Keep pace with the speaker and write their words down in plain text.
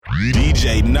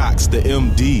DJ Knox, the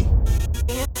MD.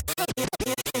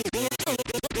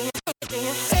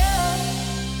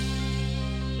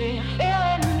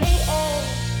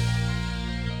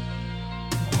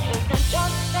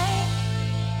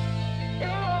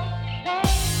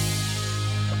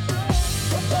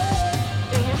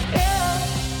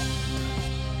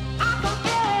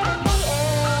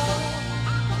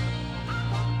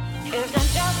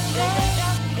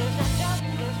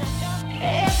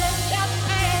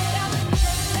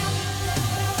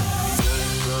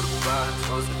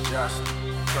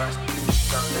 Trust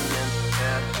something in the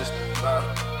air, just about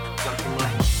something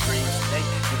like a dream state.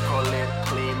 You call it a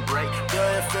clean break. Do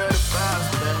you feel the vibes,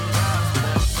 baby?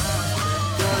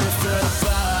 Do you feel the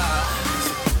vibes?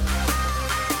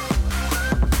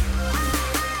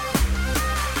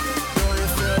 Do you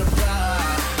feel the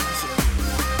vibes?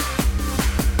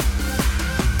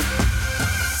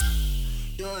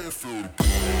 Do you feel the vibes?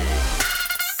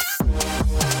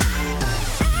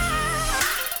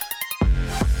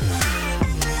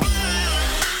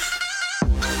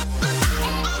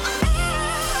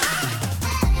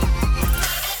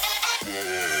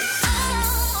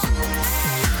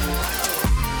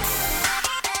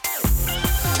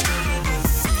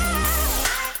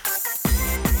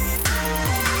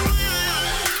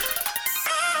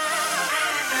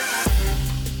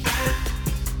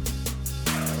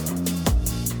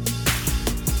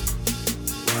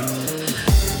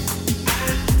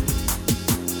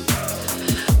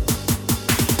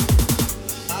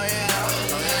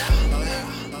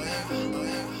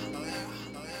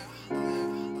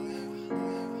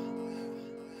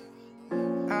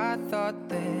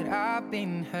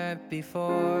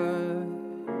 Before,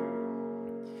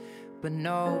 but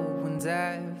no one's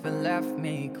ever left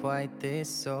me quite this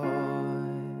sore.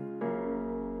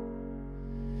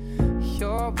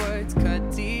 Your words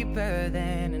cut deeper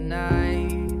than a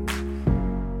knife.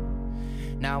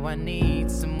 Now I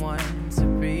need someone to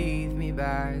breathe me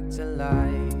back to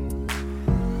life.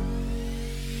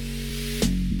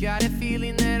 Got a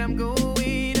feeling that I'm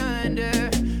going under,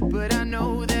 but I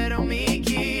know that I'll make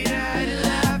it out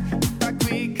alive.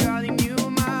 Calling you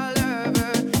my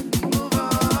lover, move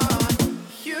on.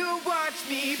 You watch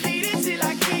me bleeding till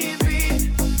I can't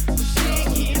breathe,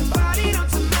 shaking body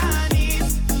onto my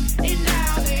knees. And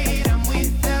now that I'm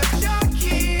without your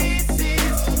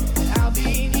kisses, I'll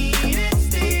be needing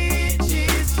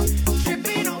stitches,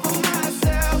 tripping over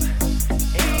myself,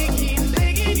 aching,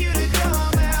 begging you to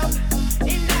come out.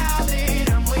 And now that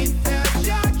I'm without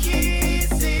your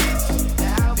kisses,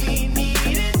 I'll be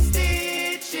needing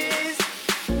stitches.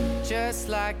 Just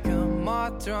like a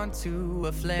moth drawn to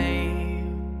a flame.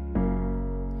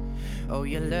 Oh,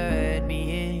 you lured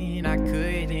me in, I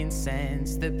couldn't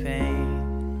sense the pain.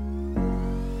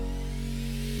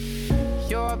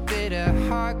 Your bitter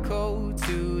heart cold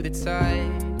to the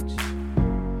touch.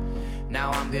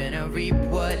 Now I'm gonna reap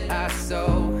what I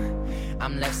sow.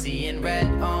 I'm left seeing red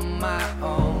on my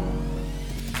own.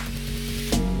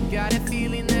 Got a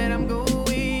feeling that I'm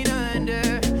going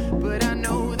under, but I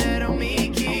know that I'll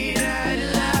make it out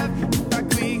alive. I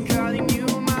quit calling you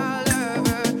my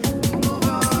lover, move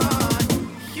on.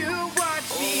 You watch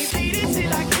me bleeding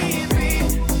till I can't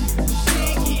breathe,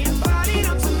 shaking body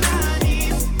onto my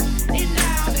knees. And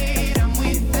now that I'm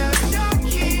without your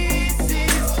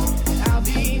kisses, I'll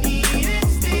be needing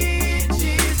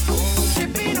stitches,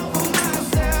 tripping over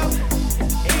myself,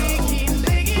 aching,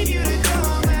 begging you to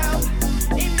come out.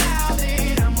 And now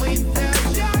that I'm without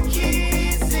your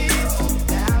kisses,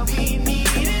 I'll be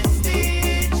needing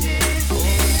stitches.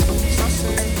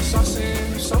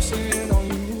 Saucing on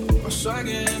you.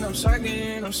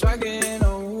 I'm swagging,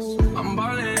 oh. I'm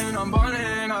ballin',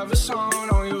 I have a song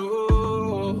on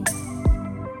you.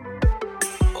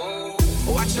 Oh,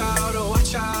 watch out,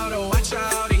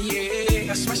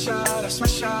 yeah. I smash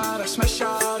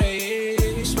out,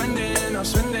 yeah.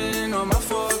 Spending on my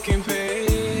fucking pay.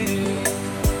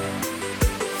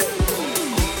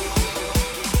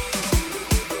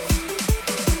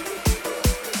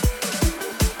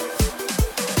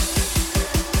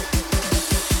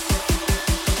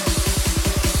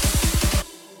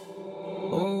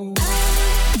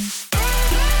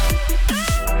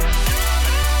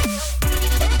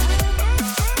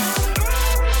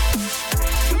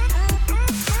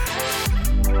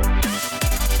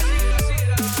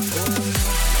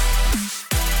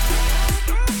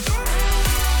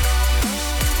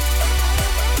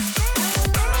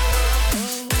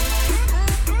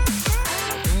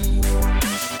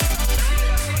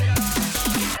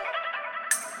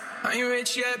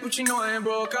 Yet, but you know I ain't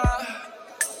broke,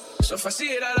 so if I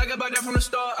see it, I get back there from the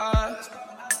start,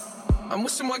 I'm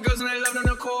with some white girls and they love on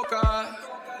the coke,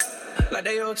 like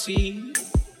they OT.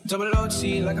 Double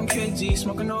OT, like I'm KG,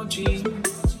 smoking OG.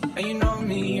 And you know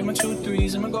me, and my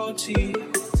 2-3s and my gold tee.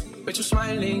 Bet you're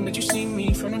smiling, that you see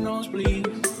me from the nosebleed.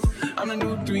 I'm the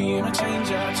new 3 and I change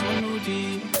out to a new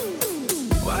D.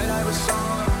 White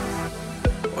Iverson.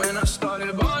 When I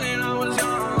started balling, I was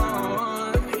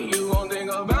young. You won't think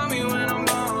about me when I'm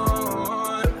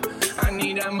gone. I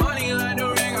need that money like the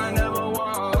ring I never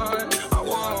won. I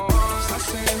want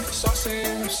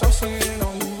saucing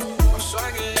on you. I'm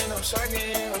swagging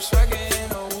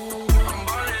on you.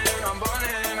 I'm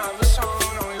balling, I've a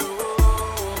song on you.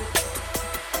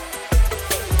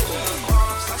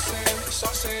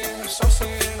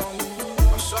 Saucing on you.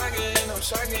 I'm swagging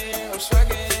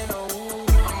on you.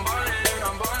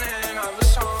 I'm balling, I've a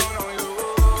song on you.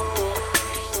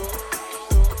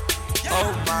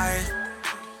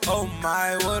 Oh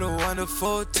my, what a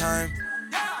wonderful time.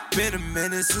 Been a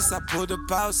minute since I pulled up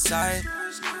outside.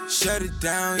 Shut it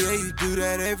down, yeah, you do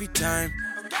that every time.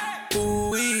 Ooh,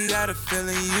 we got a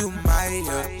feeling you might,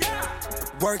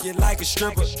 work it like a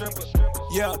stripper,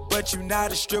 yeah, but you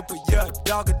not a stripper, yeah.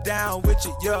 Dog it down with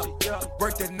you, yeah.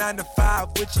 Work that 9 to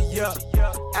 5 with you, yeah.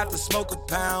 After smoke a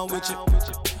pound with you.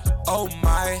 Oh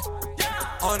my,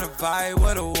 on a vibe,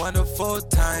 what a wonderful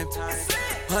time.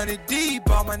 100 deep,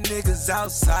 all my niggas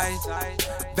outside.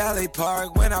 Valley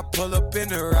Park when I pull up in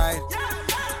the ride.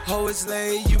 Oh, it's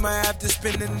late, you might have to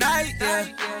spend the night, yeah.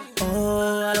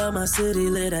 Oh, I love my city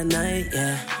lit at night,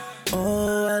 yeah.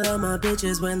 Oh, I love my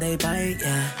bitches when they bite,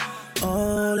 yeah.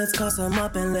 Oh, let's call some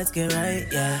up and let's get right,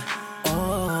 yeah.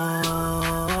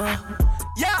 Oh,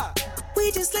 Yeah.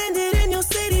 we just landed in your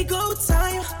city, go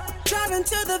time. Driving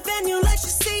to the venue like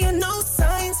she's seeing no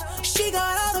signs. She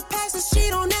got all the passes, she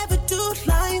don't ever do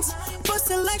lines.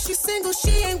 Bustin' like she's single, she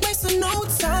ain't wasting no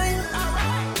time.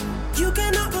 You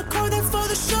cannot record that for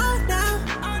the show now.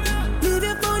 Leave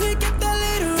your phone, you get that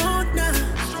later on now.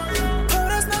 Oh,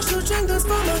 that's not your drink, that's for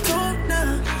my throat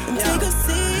now. And take a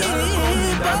sip,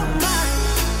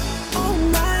 oh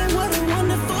my, what a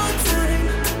wonderful time.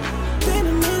 Been a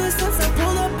minute since I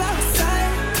pulled up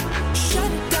outside.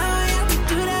 Shut it down, yeah, we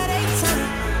do that 8 times.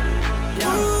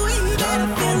 Ooh, we got a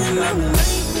feeling like we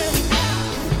made it.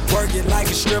 Work it like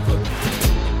a stripper,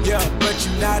 yeah, but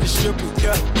you not a stripper,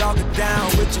 yeah. Dog it down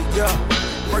with you, yeah.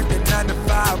 Work that 9 to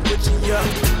 5 with you, yeah.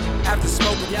 After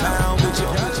smoking pound with you.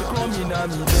 Girl come in a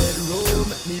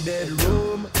me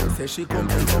bedroom. Say she come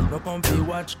fi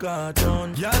watch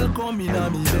cartoon. Girl come in a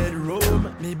me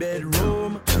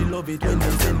bedroom. She love it when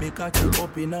they send me cocky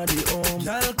up inna the home.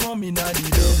 Girl come in a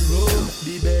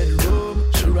the bedroom.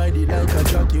 She ride it like a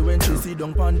jockey when she sit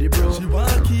down pon the broom. She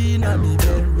walk in a me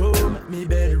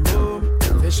bedroom.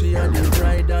 Say she a the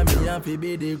bride and me happy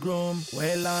be the groom.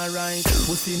 Well alright,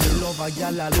 pussy me love a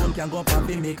girl alone can go up and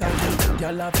fi me cocky.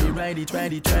 Girl happy ride it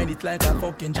like a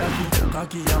fucking jockey.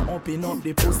 Cocky and open up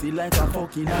the pussy like a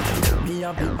fucking knocky. Me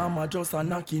have the hammer just a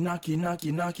knocky. Give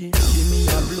me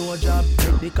a blow job,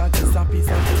 make the cocky sappy.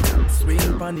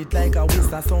 Swing pan it like a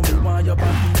whistler, so me want your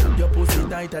body. Your pussy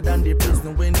tighter than the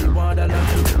prison when the water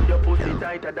lock. Your pussy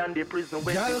tighter than the prison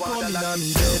when the water lock. Girl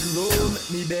come in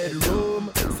me bedroom.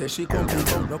 Say she come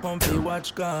fi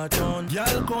watch cartoon.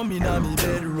 Girl come in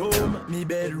me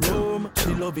bedroom.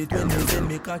 She love it when they send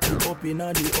me cocky up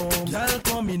inna the home. Girl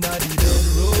come in the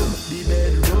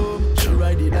bedroom. She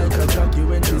ride it like a jockey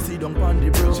when she sit down pon the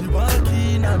broom. She walk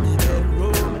in me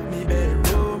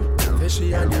bedroom. Say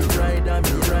she a the bride and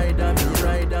me ride and me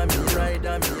ride and me ride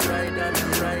and me ride and me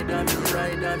ride and me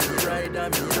ride and me ride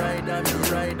and me ride and me ride and me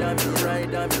ride and me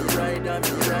ride and me ride and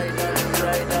me ride and me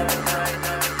ride and me ride.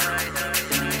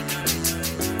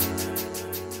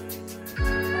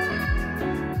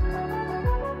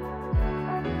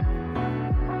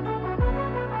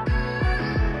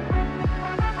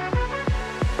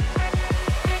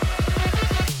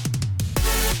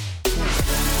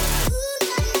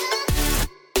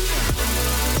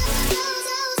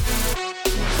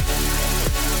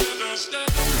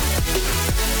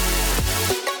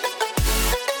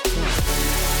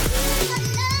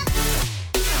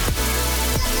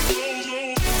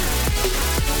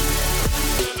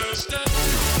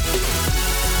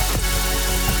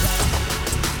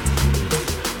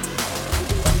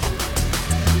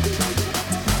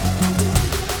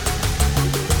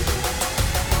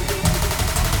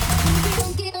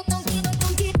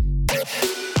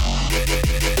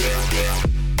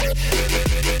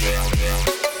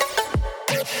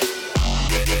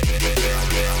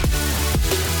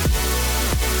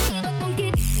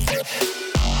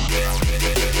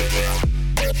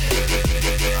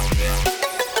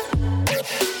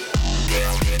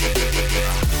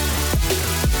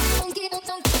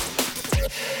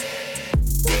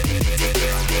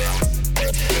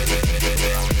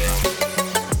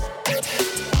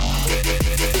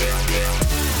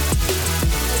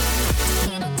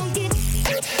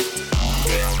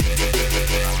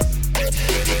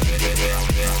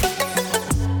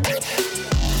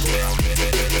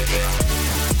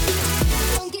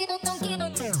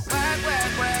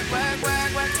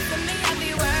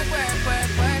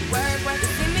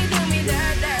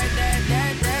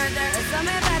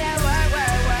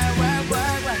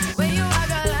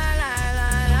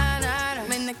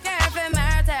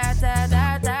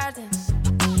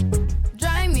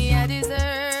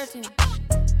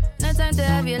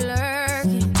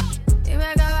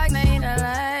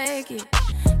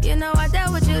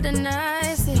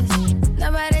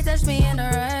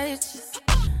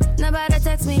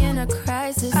 puts me in a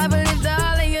crisis. I believed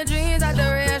all of your dreams are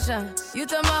duration. You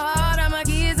took my heart, all my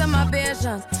keys, and my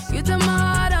patience. You took my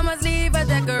heart, I must leave a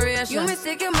decoration. You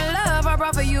mistaken my love, I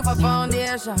brought for you for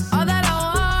foundation. All that I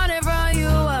wanted from you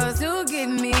was to give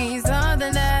me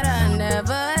something that I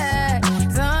never had,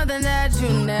 something that you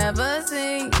never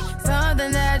seen,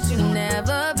 something that you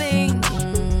never been.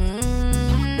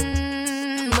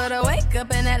 But I wake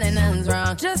up and hell nothing's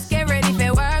wrong. Just get ready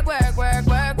for work, work, work,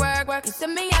 work, work, work. You see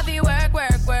me happy work,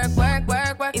 work, work, work,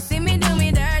 work, work. You see me do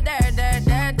me dirt, dirt, dirt,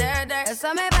 dirt, dirt, dirt. There's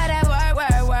something about that work,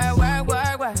 work, work, work,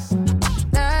 work, work.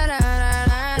 Na na na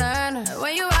na na na.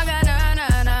 When you walk out, na na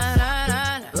na na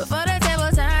na. Before the table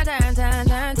turn, turn, turn,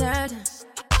 turn, turn, turn.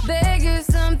 Beg you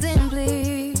something,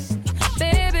 please.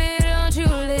 Baby, don't you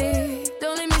leave.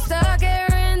 Don't leave me stuck here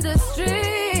in the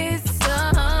streets.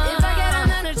 If I get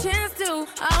another chance to,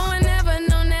 I would never,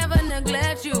 no, never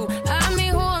neglect you. I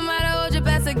mean, who am I to hold your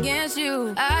best against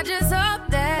you? I just hope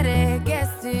that it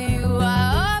gets to you.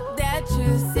 I hope that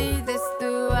you see this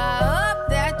through. I hope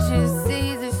that you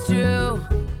see this true.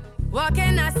 What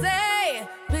can I say?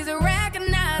 Please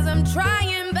recognize I'm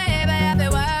trying, baby. I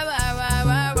feel wah.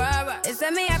 It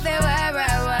sent me up there,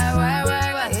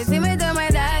 wah. You see me do my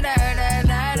da.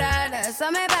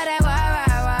 Something about that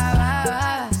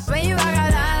wah. When you walk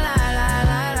out,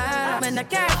 la. When the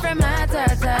cat from my ta.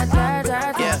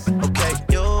 Yeah, okay,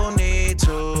 you need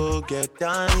to get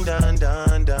done.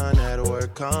 At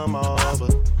work, come over.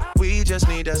 We just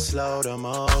need to slow the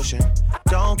motion.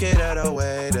 Don't get out of the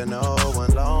way to no one.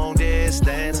 Long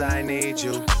distance, I need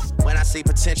you. When I see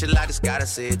potential, I just gotta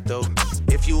see it through.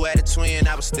 If you had a twin,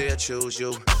 I would still choose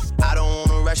you. I don't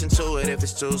wanna rush into it if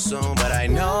it's too soon, but I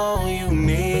know you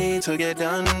need to get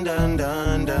done.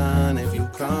 If you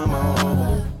come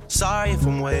over. Sorry if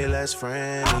I'm way less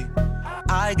friendly.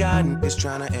 I got niggas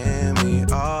tryna end me.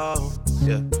 Oh,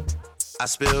 yeah. I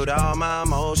spilled all my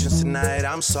emotions tonight,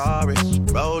 I'm sorry.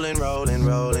 Rolling.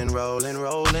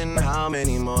 How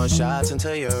many more shots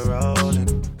until you're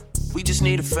rolling? We just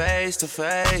need a face to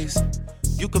face.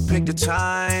 You could pick the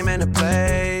time and the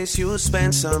place. You'll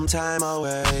spend some time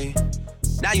away.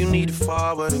 Now you need to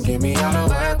forward and get me out of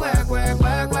work.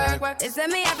 It's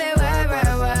me up there,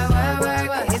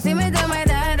 work. You see me do my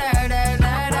da.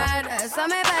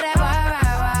 Something about that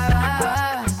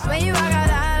wah. When you walk out,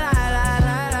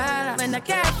 la. When the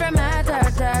cat from my ta.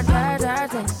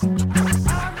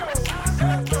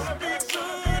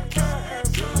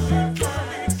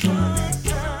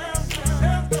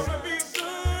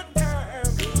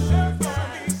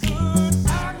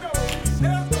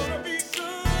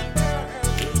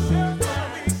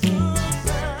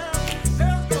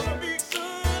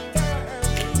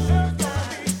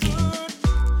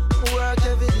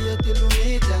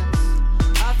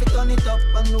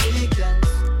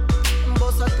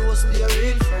 Be a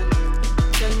real friend.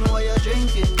 Tell me what you're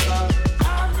drinking, girl. I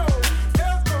know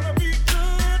there's gonna be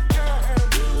good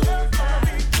times. There's gonna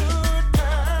be good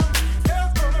times.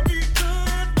 There's gonna be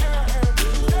good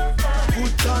times.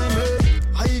 Good time, eh?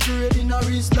 High grade in a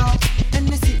Rizla. And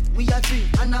me see we a drink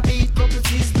and a beat couple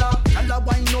sister. Tell her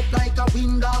wind up like a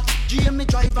window. Jamie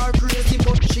drive her crazy,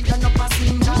 but she a no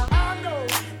passenger. I know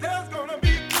there's gonna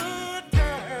be good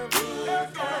times.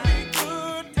 There's gonna be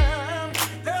good times.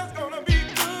 There's gonna be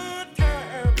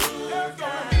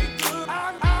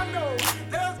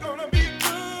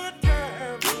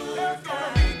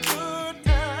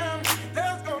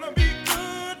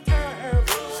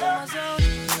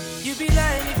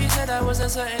I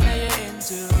wasn't something that you're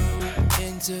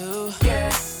into. Yeah,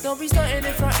 don't be starting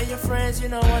in front of your friends, you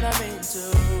know what I'm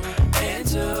into.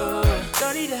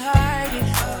 Don't need to hide it.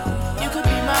 You could be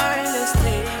mine, let's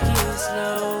take it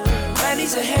slow. Man,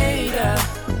 he's a hater.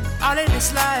 All in the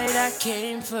slide, I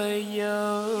came for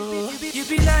you. You'd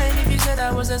be lying if you said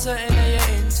I wasn't something that you're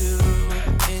into.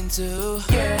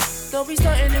 Yeah, don't be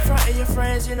starting in front of your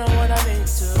friends, you know what I'm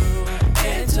into.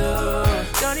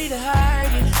 Don't need to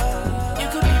hide it. You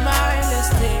could be mine, let's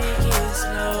take it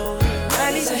slow.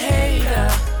 Man, he's a hater.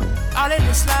 All in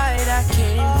the slide, I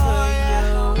came for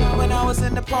you. When I was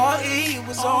in the party, it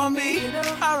was on me.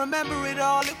 I remember it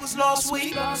all, it was last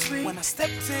week. When I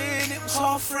stepped in, it was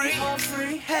all free.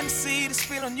 Hennessy, the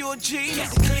spill on your jeans.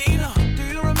 Get cleaner. Do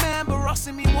you remember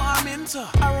asking me what I'm into?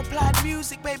 I replied,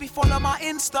 music, baby, follow my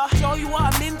Insta. Show you what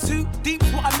I'm into, deep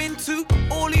what I'm into.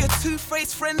 All of your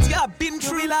two-faced friends, yeah, I've been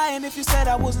true. You'd be lying if you said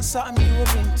I wasn't something you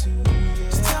were into.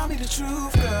 Just tell me the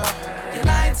truth, girl. You're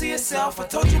lying to yourself. I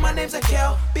told you my name's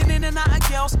Akel. Been in and out of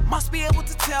girls, must be able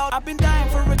to tell. I've been dying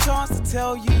for a chance to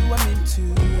tell you I'm into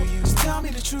you. Just tell me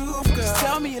the truth, girl. Just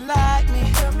tell me you like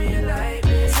me. Tell me you like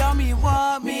me. Tell me you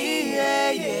want me,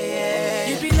 yeah.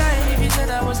 You'd be lying if you said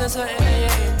I wasn't something that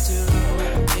you're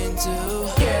into.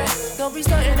 Yeah, don't be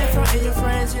starting in front of your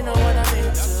friends, you know what I'm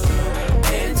into.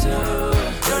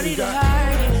 Don't need to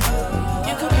hide it.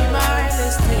 You could be mine,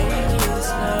 let's take it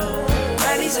slow.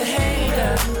 Man, he's a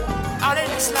hater. Out in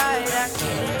the slide, I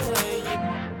can't play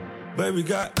you. Baby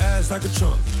got ass like a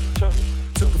trunk.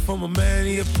 Took it from a man,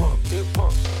 he a punk.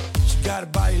 She got a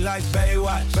body like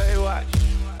Baywatch.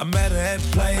 I met her at the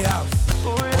Playhouse.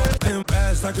 Pimp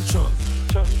ass like a trunk.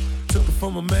 Took it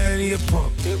from a man, he a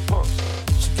punk.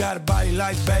 She got a body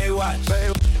like Baywatch.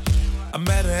 I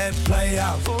met her at the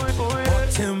Playhouse. Bought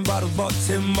 10 bottles, bought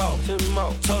 10 more.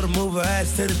 Told her move her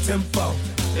ass to the tempo.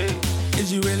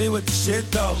 Is you really with the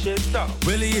shit though?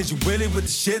 Really, is you really with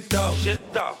the shit though?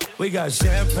 We got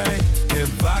champagne and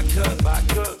vodka.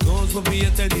 Goons will be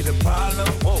if they need a problem.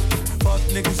 Fuck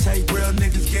niggas, hate real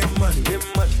niggas, get money.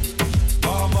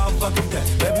 All motherfucking day.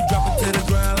 Baby, drop it to the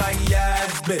ground like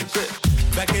yes, bitch.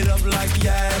 Back it up like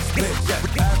yes, bitch.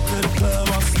 After the club,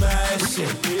 I'm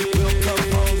smashing. We'll come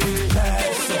home, we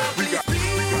pass it. We got.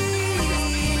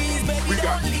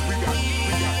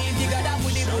 You got that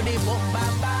booty, booty, boom,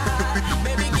 bam, bam.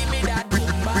 Baby, give me that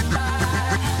boom, bam,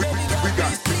 bam. Baby,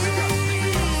 don't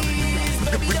please,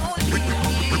 baby, don't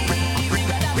leave. You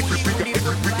got that booty, booty,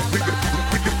 boom, bam, bam.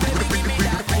 Baby, give me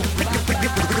that boom, bam,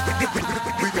 bam.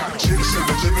 We got chicks in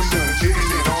the living room,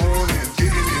 getting it on and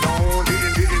getting it on,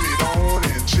 getting it on,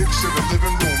 and chicks in the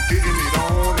living room, getting it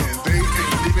on, and they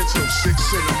ain't leaving till 6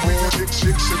 in the morning.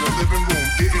 Chicks in the living room,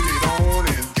 getting it on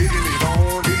and getting it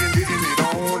on, getting it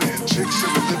on, and chicks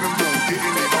in the living room,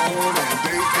 getting it on, and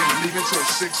they ain't leaving till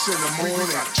 6 in the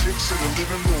morning. Chicks in the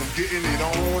living room, getting it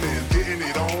on and getting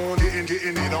it on,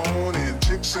 getting it on, and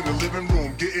chicks in the living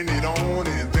room, getting it on,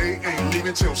 and they ain't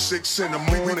leaving till 6 in the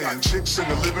morning. Chicks in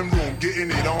the living room, getting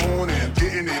it on and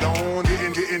getting it on,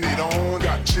 getting it on.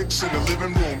 Got chicks in the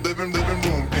living room, living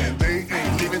room, and they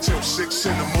ain't leaving till 6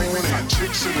 in the morning.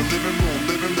 Chicks in the living room,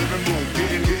 living room,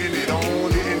 getting it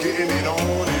on, getting it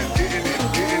on, and getting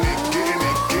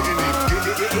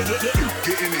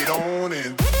it on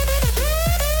and.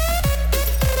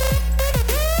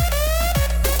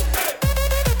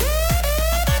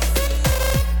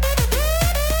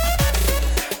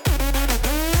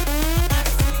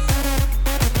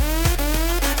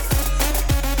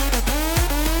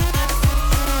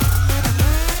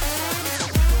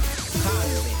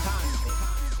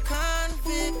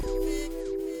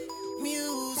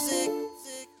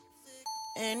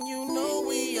 And you know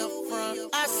we up front.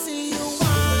 I see you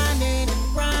whining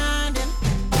and grinding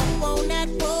up on that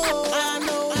pole. I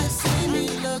know you see me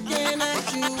looking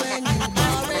at you, and you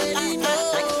already know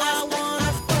I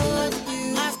wanna fuck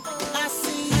you. I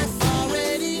see you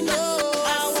already know I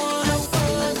wanna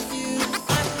fuck you.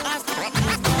 I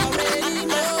already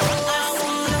know I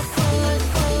wanna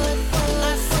fuck.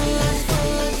 I see you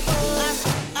fuck.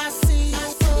 I see you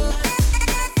fuck.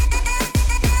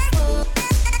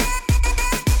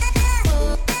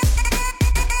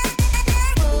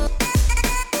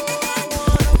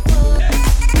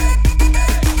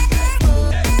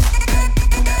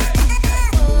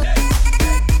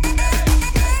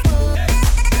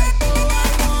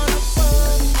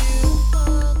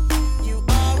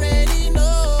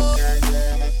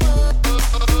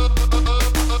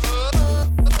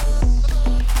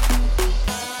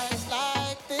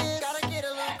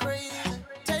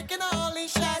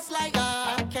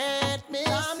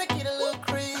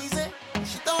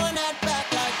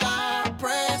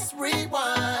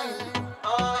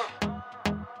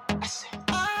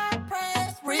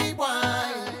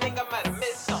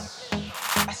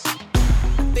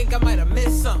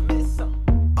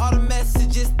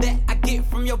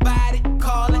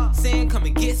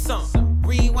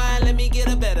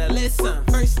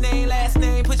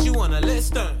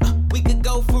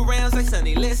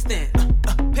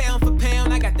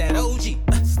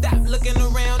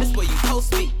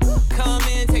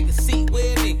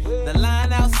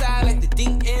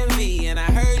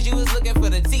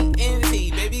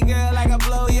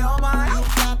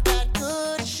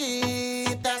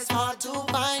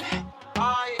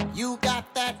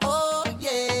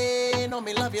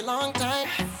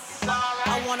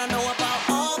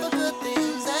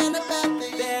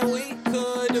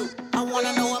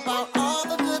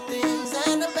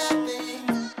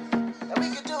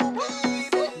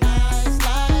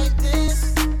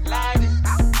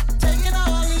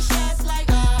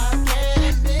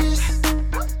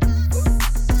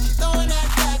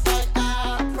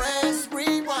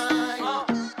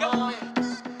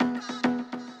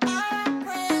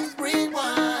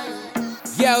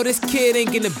 Yo, this kid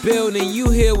ain't in the building.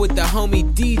 You here with the homie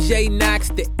DJ Knox,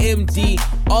 the MD,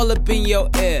 all up in your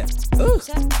ear. Ooh.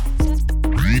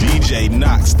 DJ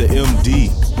Knox, the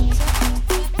MD.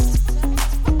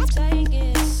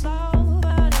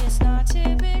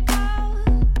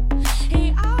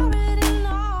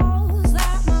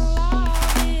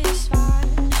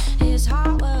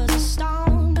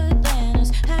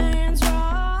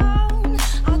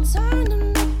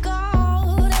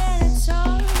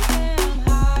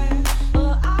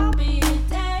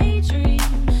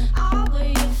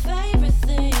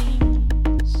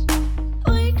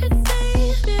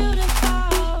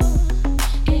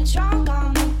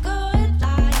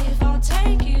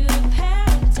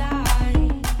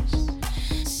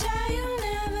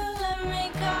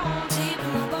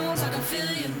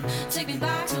 me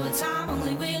back to a time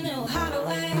only we knew how to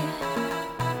wait.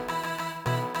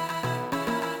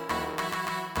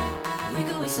 We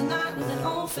could waste a night with an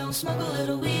old film, smoke a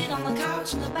little weed on the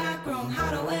couch in the back room,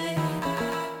 hide away.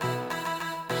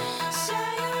 Say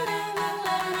you never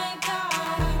let me go.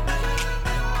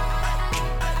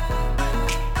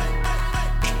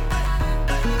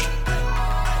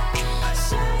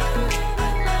 Say you never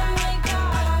let me go.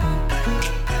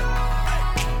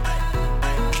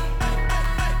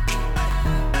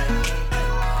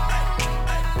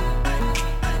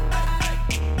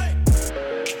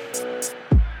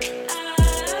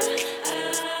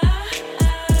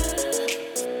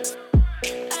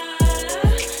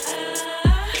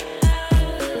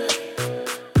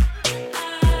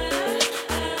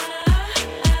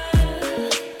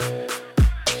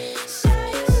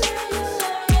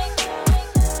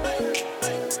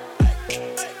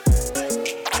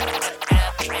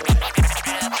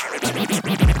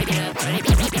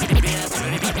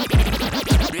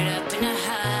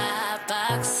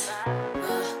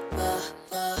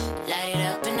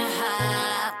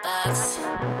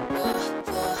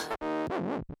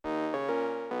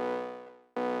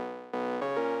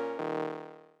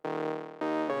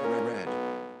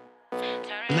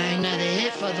 May another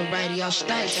hit for the radio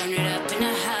station. Turn it up in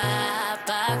the hot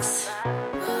box.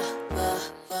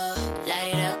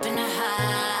 Light it up in the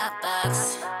hot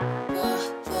box.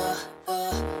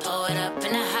 Pour it up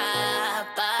in the hot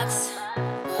box.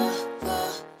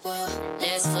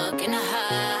 Let's fuck in the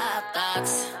hot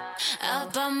box.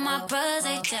 Up on my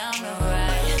pussy down the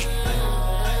right.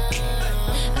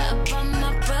 Up on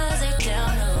my pussy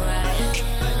down the right.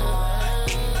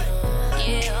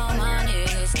 Yeah, all my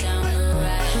niggas down the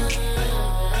right.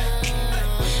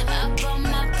 Up on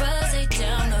my pussy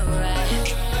down the right.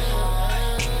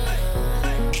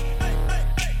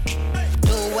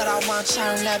 Do what I want,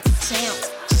 turn up the temp.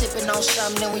 Sipping on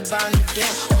something, then we burn it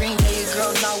down. Green Day,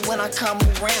 girl, know when I come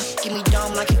around. Give me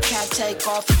dumb like a cat, take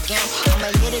off a gown.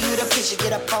 I'ma hit it, you the picture,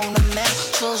 get up on the map.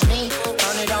 Choose me,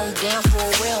 burn it on down for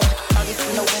real. I'll get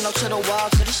from the window to the wall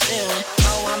to the ceiling.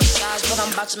 Oh, I'm size, but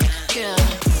I'm about to make a kill.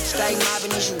 Stay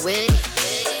mobbing, is you with it?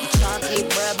 We talk, eat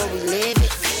bread, but we live it.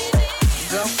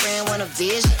 Girlfriend wanna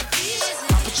visit.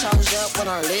 Papa chose up when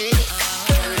I lit it.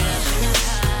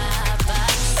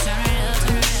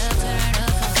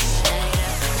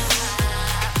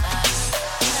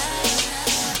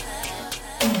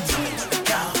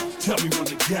 Tell me when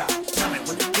to go. Tell me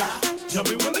when to go. Tell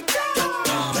me when to go.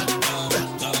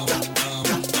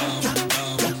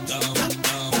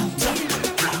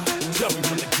 Tell me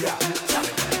when to go.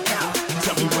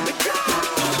 Tell me when to go.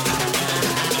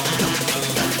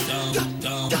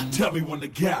 Tell me when to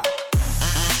go.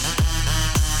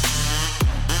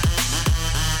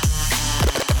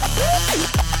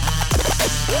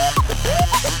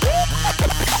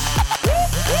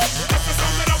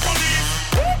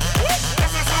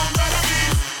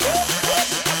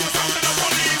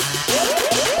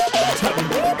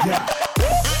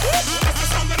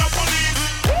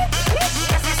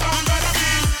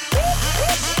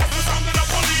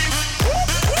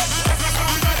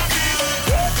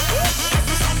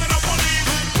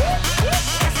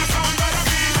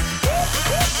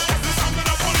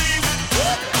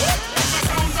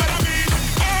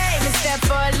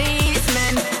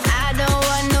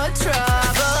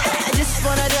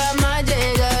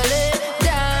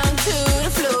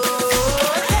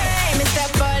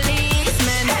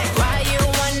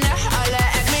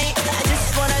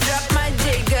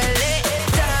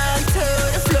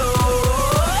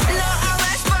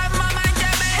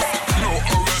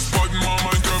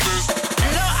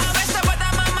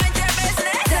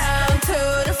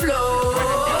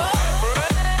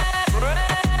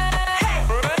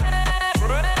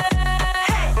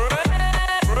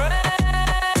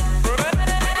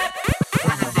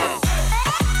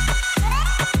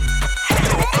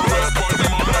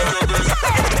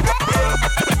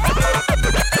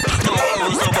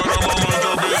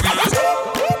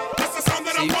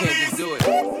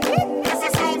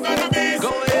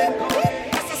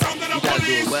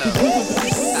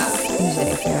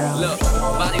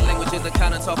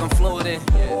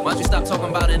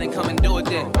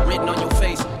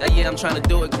 Trying to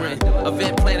do it grin.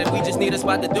 Event planning, we just need a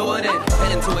spot to do it in.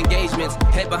 Heading to engagements,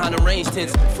 head behind arranged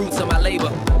tents. Fruits of my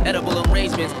labor, edible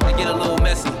arrangements. They get a little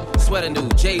messy. Sweater new,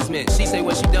 Jay's mint. She say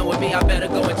when she done with me, I better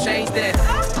go and change that.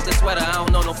 The sweater, I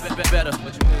don't know no fit better.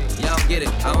 Y'all get it,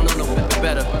 I don't know no fit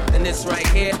better than this right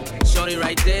here, shorty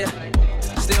right there.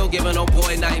 Still giving old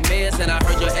boy nightmares, and I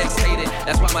heard your ex hated.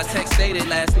 That's why my text stated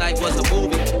last night was a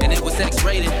movie, and it was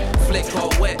X-rated. Flick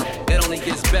called Wet, it only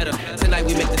gets better. Tonight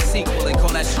we make the sequel and call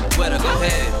that shit wetter. Go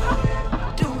ahead.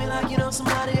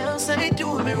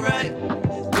 with me right.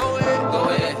 Go ahead, go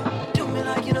ahead. Do me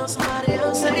like you know somebody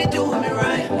else, say do with me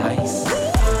right. Nice.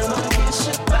 I'ma kiss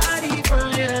your body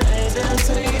from your head down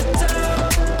to your toe.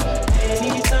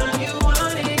 Anytime you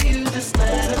want it, you just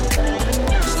let it know.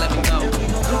 Just let me know. And we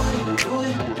gon' do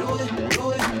it, do it, do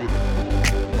it.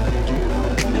 And we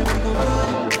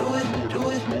gon' do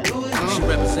it. She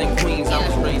represent Queens, I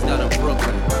was raised out of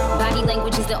Brooklyn. Body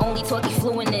language is the only talk he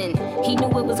fluent in. He knew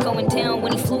it was going down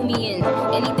when he flew me in.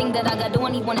 Anything that I got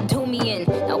on, he wanna do me in.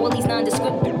 Now all these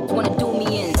nondescript wanna do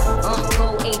me in.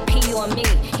 Go AP on me.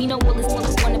 He know all his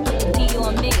niggas wanna put the D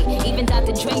on me. Even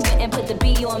Dr. Dre went and put the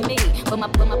B on me. But my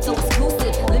flow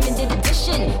exclusive, limited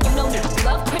edition. You know niggas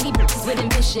love pretty bitches with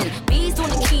ambition. B's on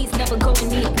the keys, never go in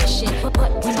the ignition.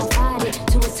 But when I ride it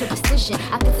to precision,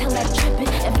 I can tell that tripping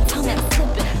every time that it's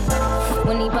slipping.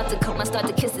 When he about to come, I start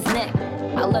to kiss his neck.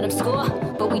 I let him score,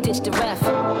 but we ditch the ref.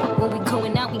 When we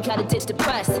going out, we gotta ditch the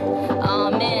press. Oh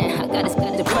man, I gotta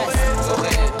split the press. Go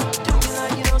ahead. Do me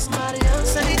like you know somebody else,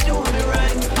 say do me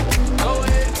right. Go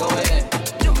ahead, go ahead.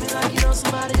 Do me like you know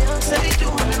somebody else, say do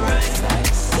me right.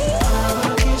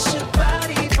 I'ma kiss your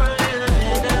body from your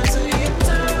head down to your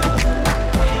toe.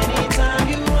 Anytime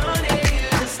you want it, you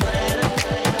just let it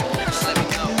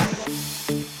know.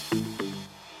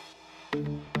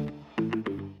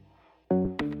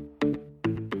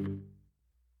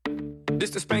 This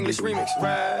the Spanglish remix,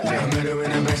 right? I met her in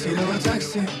the backseat of a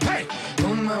taxi. Hey.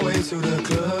 On my way to the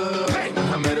club. Hey.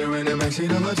 I met her in the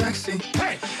backseat of a taxi.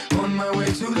 Hey. On my way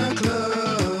to the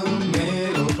club.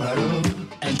 Me lo paró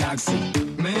el taxi.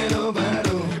 Me lo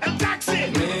paró el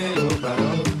taxi. Me lo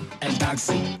paró el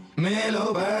taxi. Me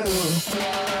lo paró.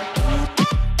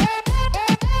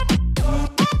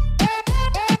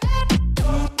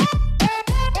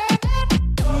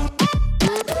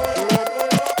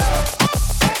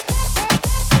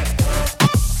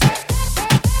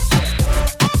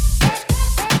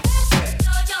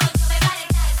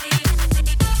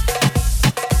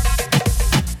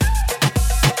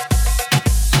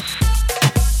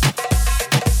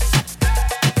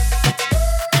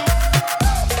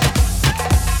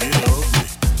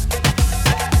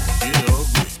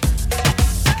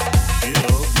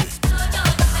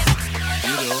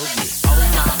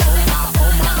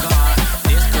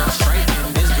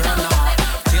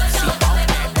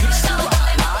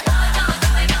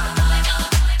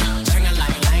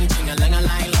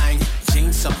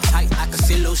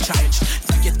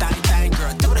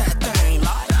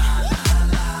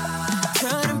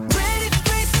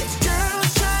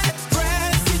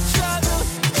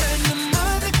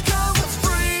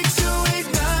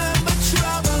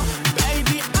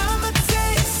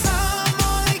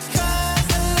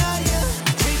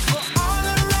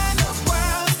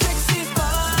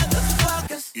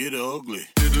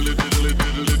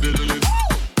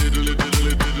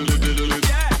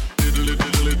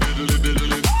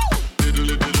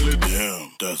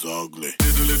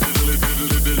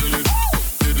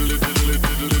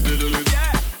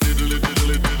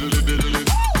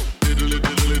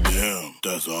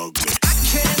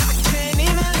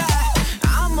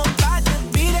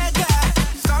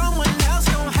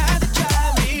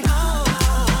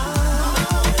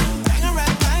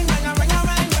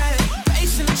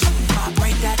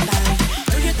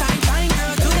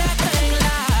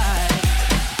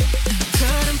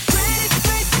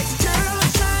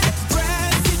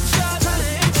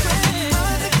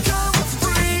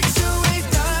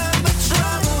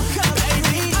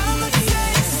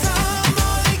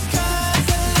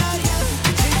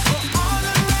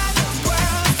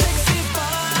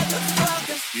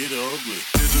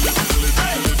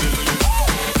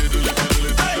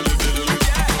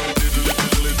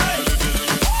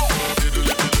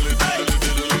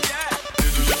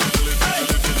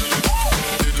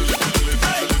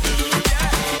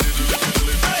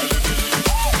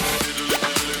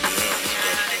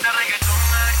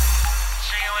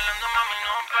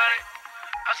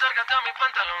 Acércate a mi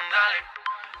pantalón, dale.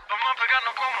 Vamos a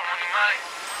pegarnos como animales.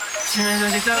 Si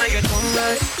necesitas reggaetón,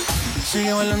 dale.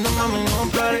 Sigue bailando, mami, no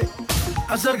pare.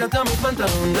 Acércate a mi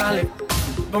pantalón, dale.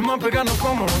 Vamos a pegarnos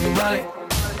como animales.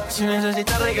 Si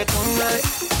necesitas reggaetón, dale.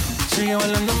 Sigue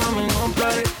bailando, mami, no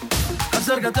pare.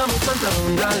 Acércate a mi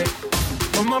pantalón, dale.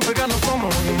 Vamos a pegarnos como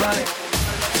animales.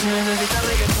 Si necesitas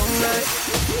reggaetón, dale.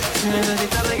 Si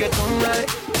necesitas reggaetón, dale.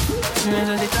 Si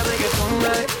necesitas reggaetón,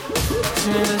 dale. Si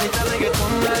necesitas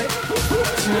reggaetón, dale.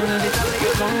 Si necesitas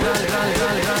reggaetón, dale, dale,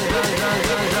 dale, dale, dale, dale,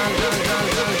 dale, dale, dale,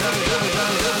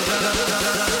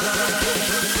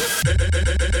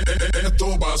 dale.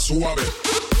 Esto va suave.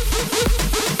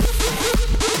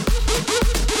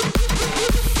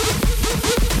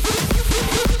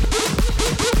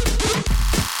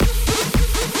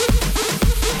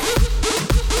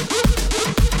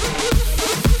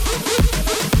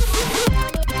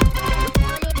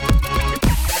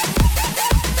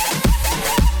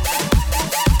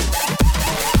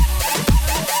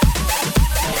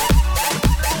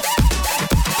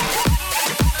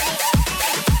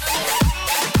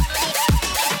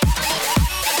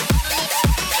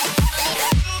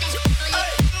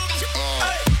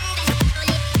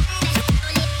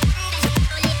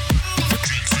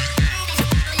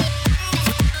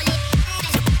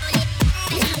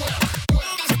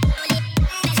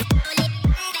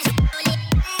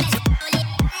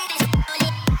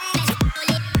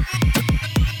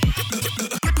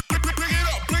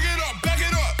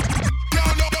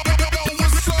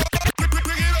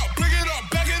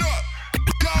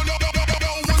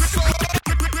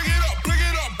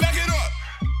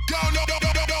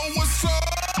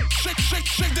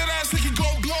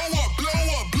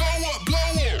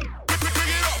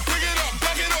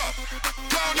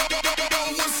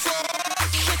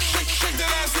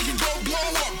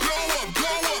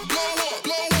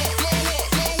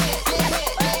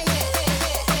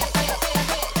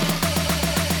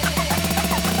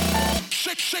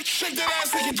 Shake that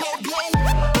ass, make it go,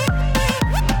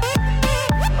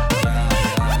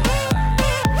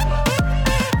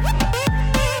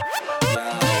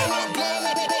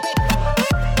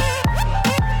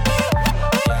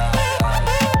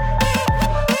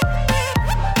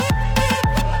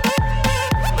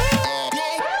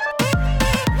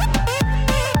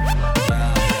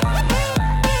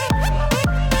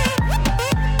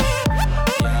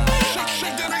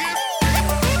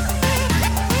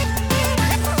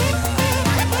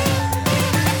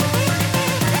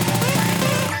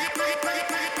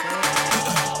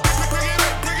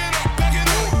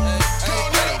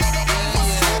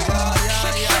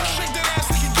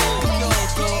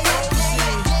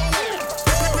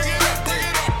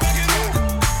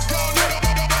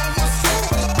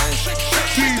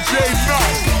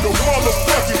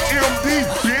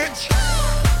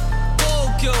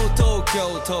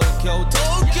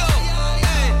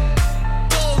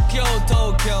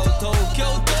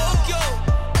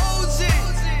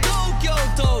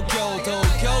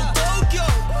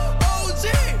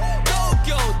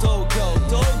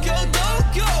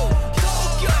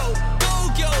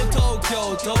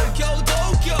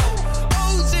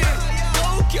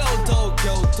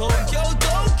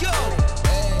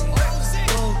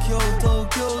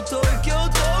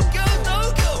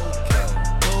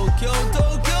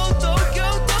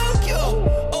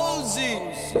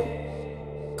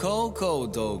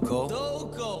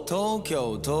東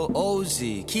京都王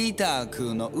子北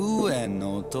区の上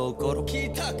のところ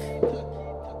北区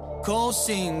甲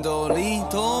信通り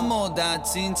友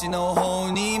達ん家の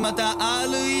方にまた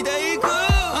歩いていく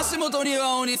足元に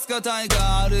は鬼塚隊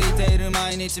が歩いている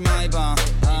毎日毎晩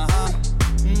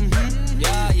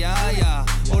や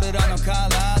俺らの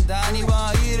体に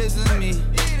は入れずに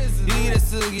入れ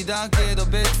すぎだけど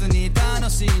別に楽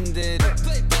しんでる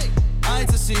あい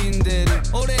つ死んでる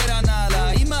俺らな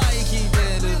ら今生きて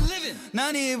る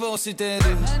何をして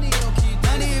る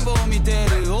何を見て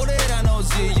る俺らの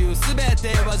自由全て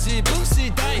は自分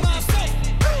次第いっ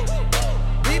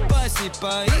ぱい失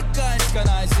敗一回しか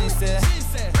ない人生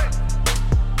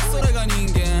それが人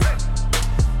間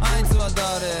あいつは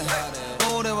誰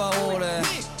俺は俺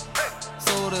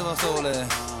それはそれ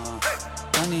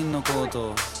他人のこ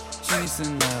と気にす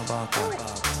んなよバカ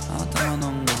頭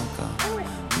の中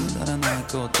くだらない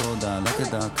ことだらけ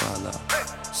だから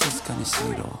静かにし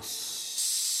ろ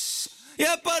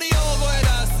やっぱり大声出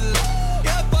す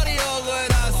やっぱり大声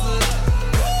出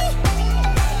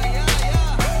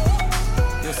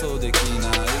す予想できな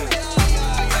い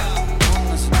こん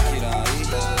なしな嫌い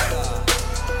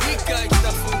一回着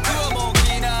た服はもう着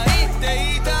ないって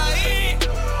言いたい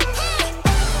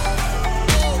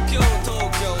東京東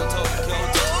京東京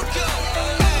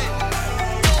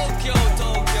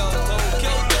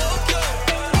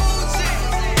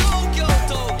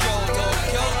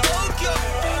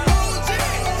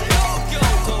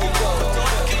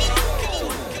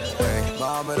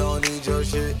Mama don't need your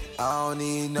shit. I don't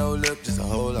need no lip, just a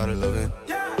whole lot of loving.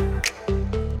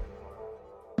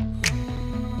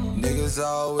 Niggas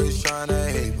always tryna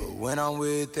hate, but when I'm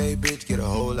with a bitch, get a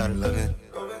whole lot of loving.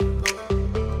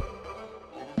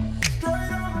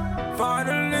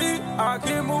 Finally, I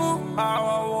can move how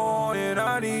I want and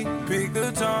I need. Pick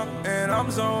the time and I'm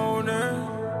zoning.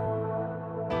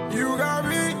 You got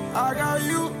me, I got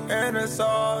you, and that's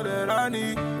all that I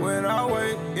need. When I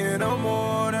wake in the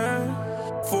morning,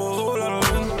 for a whole lot of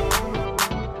loving.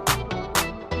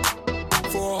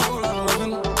 For a whole lot of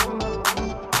loving.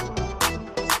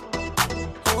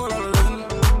 Whole lot of loving.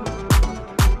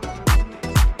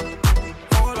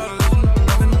 Whole lot of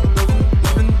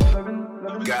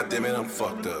loving. God damn it, I'm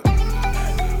fucked up.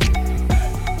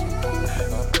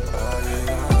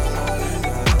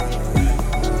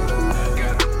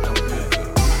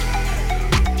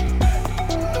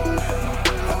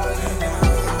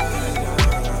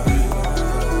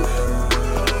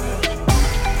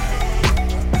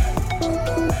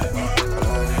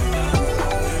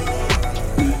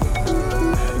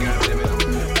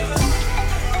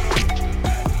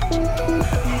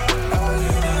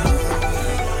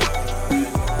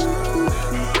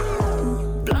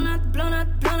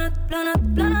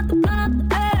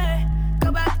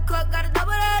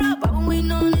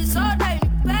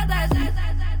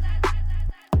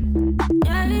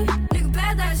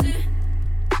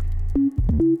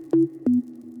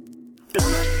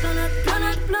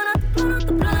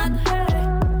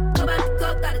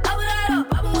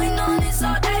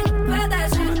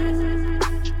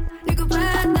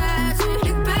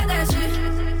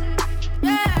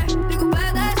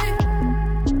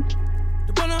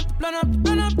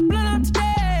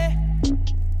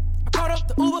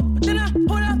 Uber, but then I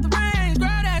pulled out the reins,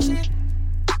 grabbed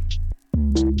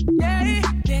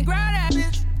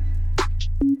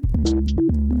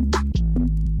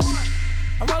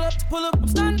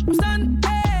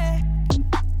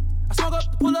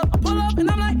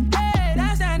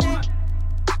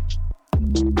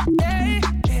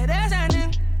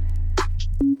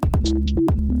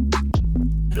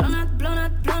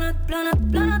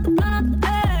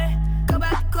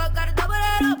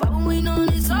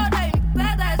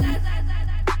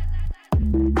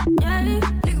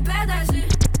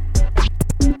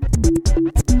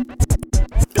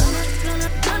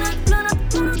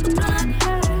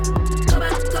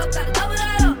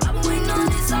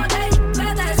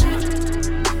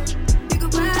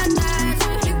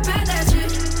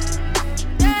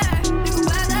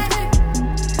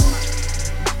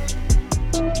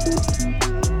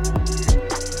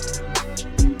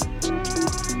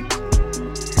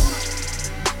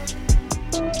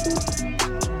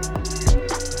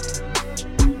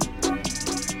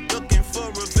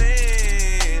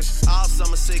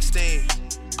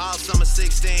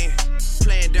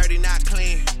dirty, not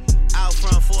clean. Out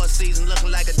front for a season,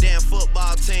 looking like a damn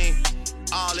football team.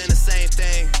 All in the same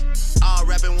thing, all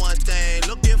rapping one thing.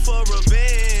 Looking for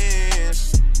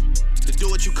revenge, to do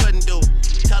what you couldn't do.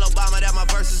 Tell Obama that my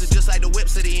verses are just like the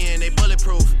whips at the end, they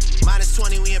bulletproof.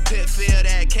 -20, we in Pitfield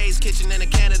at K's Kitchen and a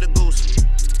Canada Goose.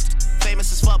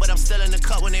 Famous as fuck, but I'm still in the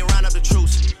cut when they round up the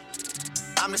troops.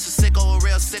 I'm just a sicko, a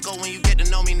real sicko when you get to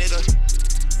know me, nigga.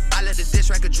 I let the diss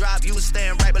record drop, you was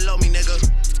staying right below me, nigga.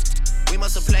 We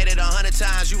must have played it 100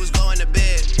 times, you was going to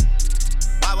bed.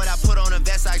 Why would I put on a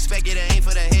vest? I expect you to aim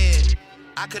for the head.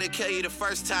 I could've killed you the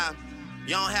first time.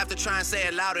 You don't have to try and say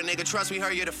it louder, nigga. Trust me,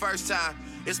 heard you the first time.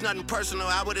 It's nothing personal,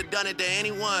 I would've done it to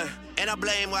anyone. And I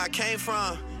blame where I came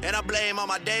from, and I blame all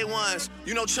my day ones.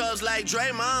 You know Chubbs like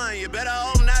Draymond, you better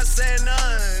hope not say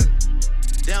none.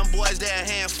 Them boys, they're a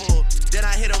handful. Then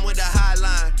I hit them with the high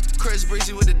line. Chris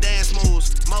Breezy with the dance moves.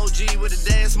 Mo G with the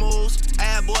dance moves.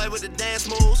 Ad Boy with the dance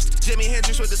moves. Jimi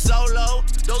Hendrix with the solo.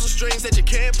 Those are strings that you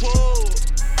can't pull.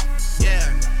 Yeah,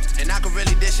 and I can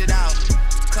really dish it out.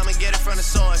 Come and get it from the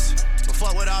source. But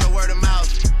fuck with all the word of mouth.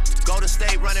 Golden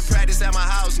State running practice at my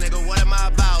house, nigga. What am I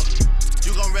about?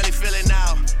 You gon' really feel it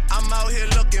now. I'm out here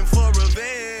looking for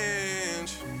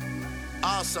revenge.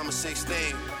 All summer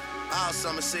 16. All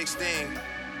summer 16.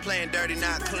 Playing dirty,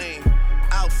 not clean.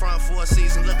 Out front for a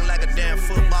season, looking like a damn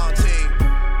football team.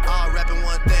 All rapping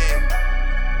one thing.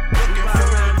 Looking for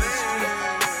revenge.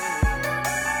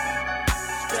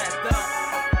 Strapped up.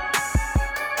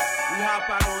 We hop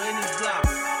out on any block.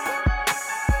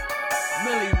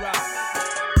 Millie Rock.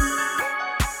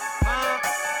 Huh?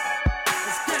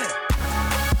 Let's get it.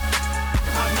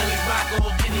 I'm Millie Rock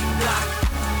on any block.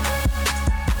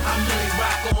 I'm Millie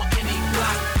Rock on any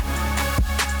block.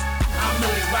 I'm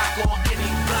Millie Rock on any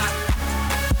block.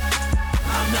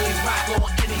 I'm Millie Rock on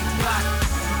any block.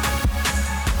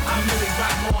 I'm Millie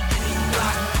Rock on any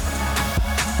block.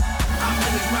 I'm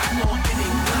Millie Rock on any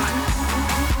block.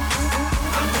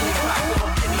 I'm Millie Rock on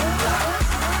any block.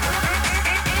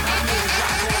 I'm Millie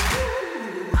Rock on.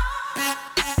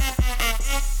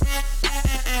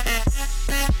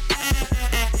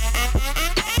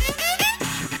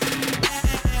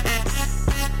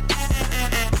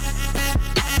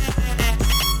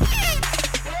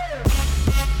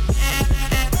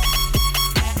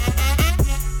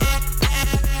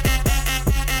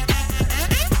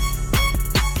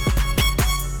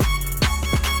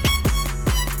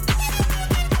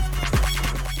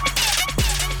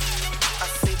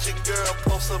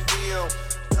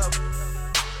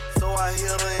 So I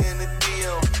hit her in the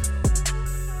DM.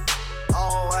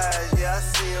 All eyes, yeah, I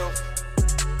see him.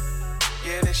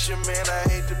 Yeah, this your man, I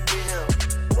hate to be him.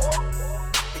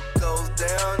 It goes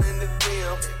down in the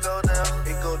DM. It go down,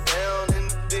 it go down in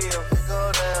the DM. It go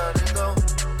down, it go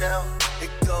down.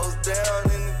 It goes down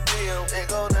in the DM. It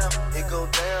go down, it go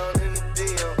down in the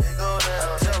DM. It go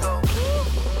down, it go.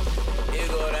 It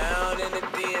go down in the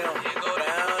DM. It go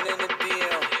down in the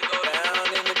DM. It go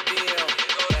down in the DM.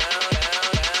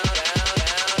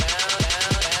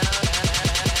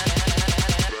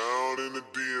 Down in the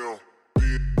DM.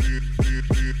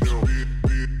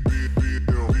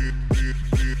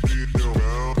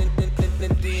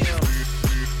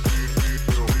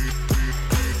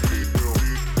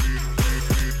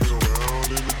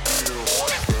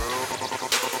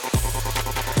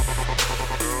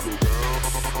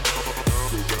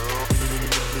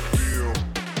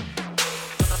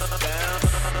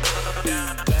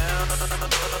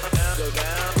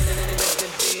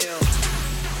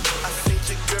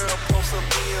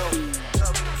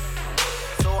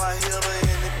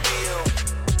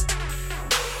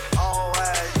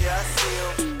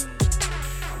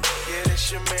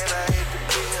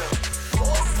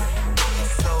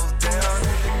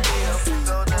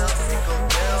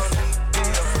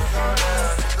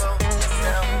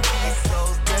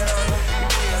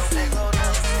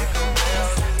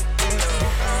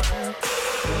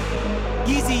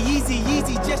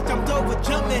 Yeezy just jumped over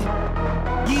jumping.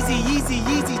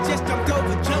 Yeezy just jumped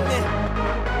over jumping.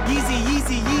 Yeezy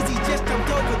just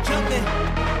jumped over jumping.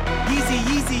 Yeezy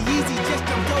just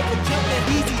jumped over jumping.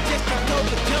 Yeezy just jumped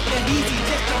over jumping. Yeezy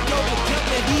just jumped over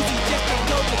jumping. Yeezy just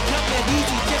jumped over jumping.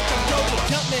 Yeezy just jumped over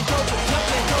jumping. Over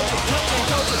jumping.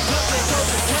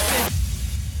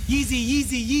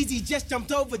 Yeezy just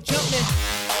jumped over jumping.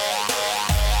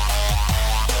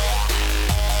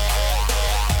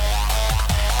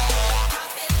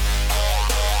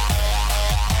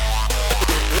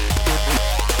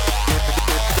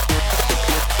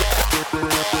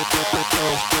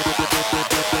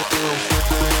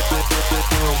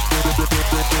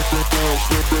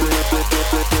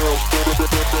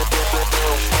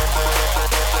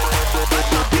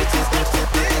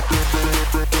 Bitches,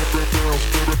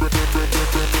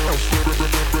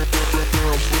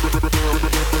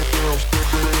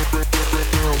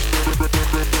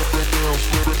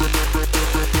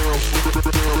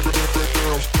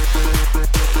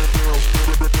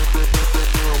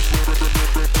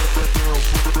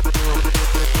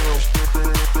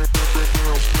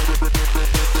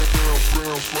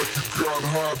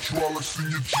 hydraulics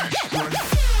in your G-string.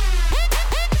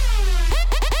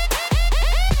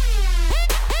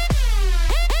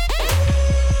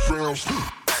 Bounce.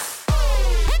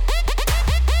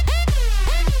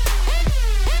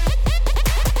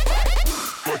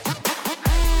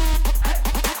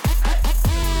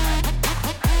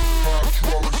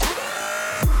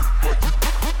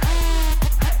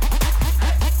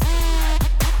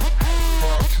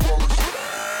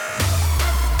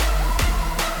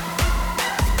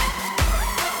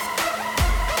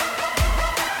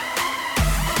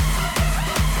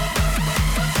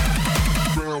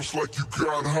 Like you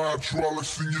got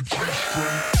hydraulics in your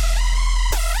G-string.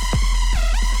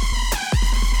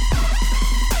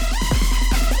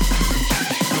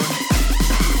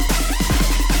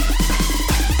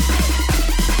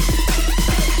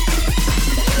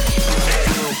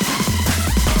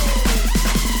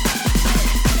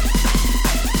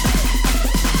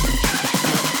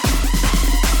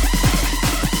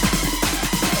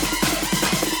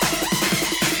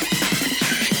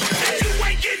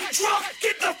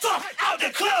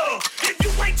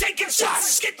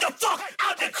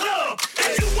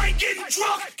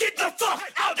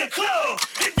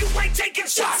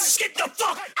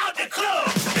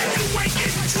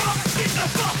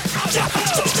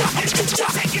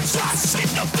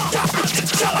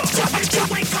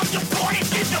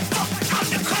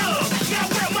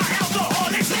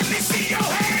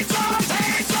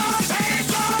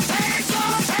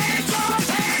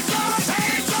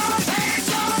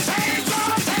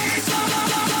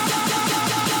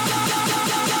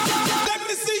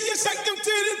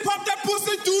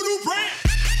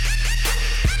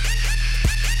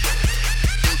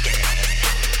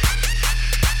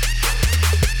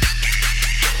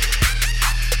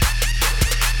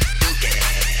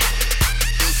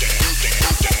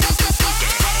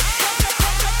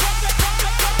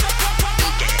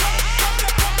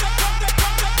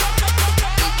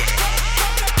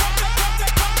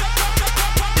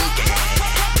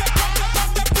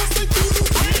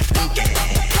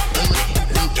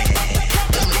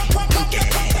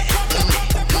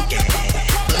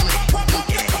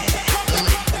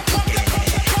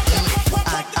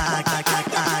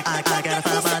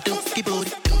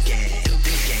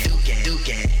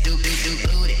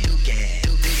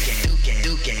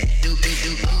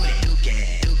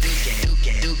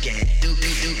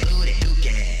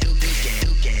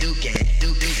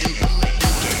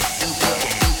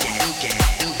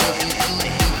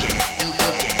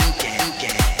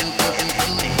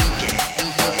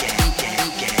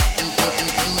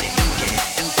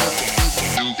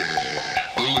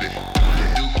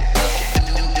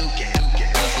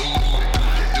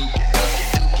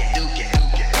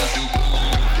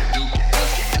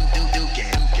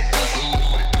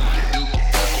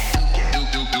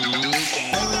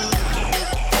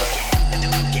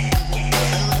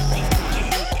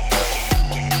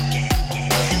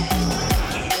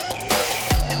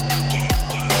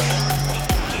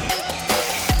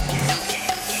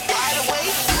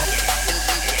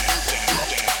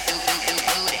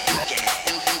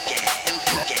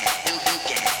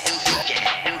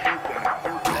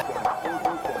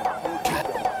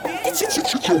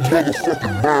 Your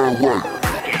motherfucking mind right.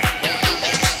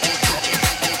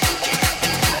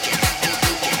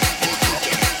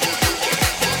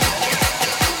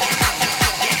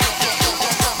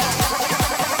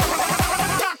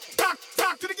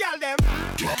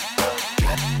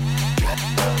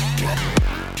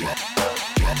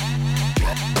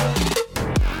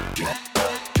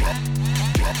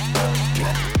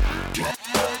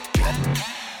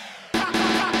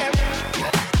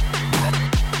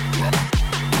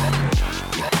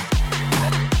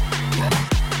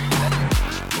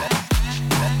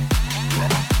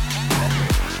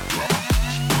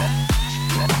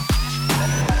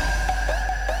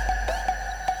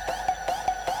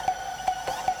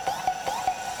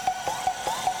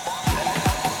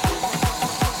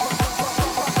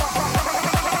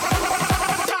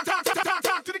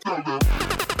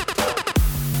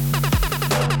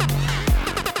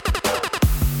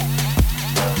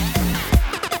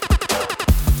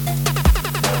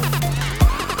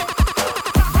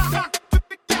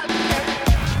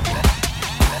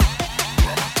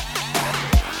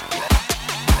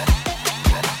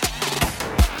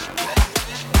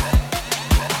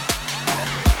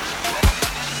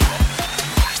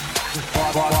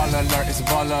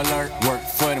 Ball alert, work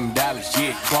for them dollars,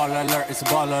 yeah. Ball alert, it's a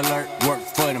ball alert, work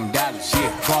for them dollars,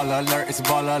 yeah. Ball alert, it's a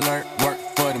ball alert, work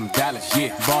for them dollars,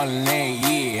 yeah. Ballin' ain't,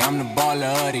 yeah, I'm the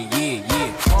baller of the year,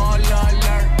 yeah. Ball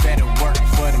alert, better work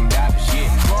for them dollars,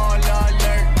 yeah. Ball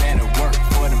alert, better work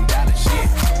for them dollars, yeah.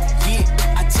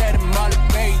 Yeah, I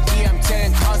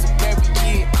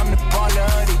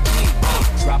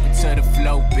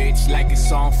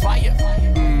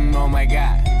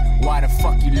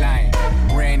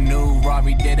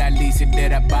it,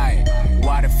 did I buy it?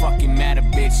 Why the fuck it matter,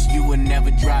 bitch? You would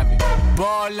never drive it.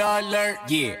 Baller alert,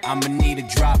 yeah, I'ma need a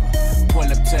driver. Pull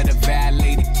up to the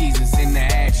valet, the keys is in the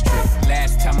ashtray.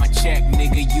 Last time I checked,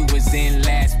 nigga, you was in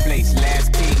last place.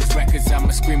 Last Kings records,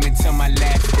 I'ma scream until my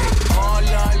last day.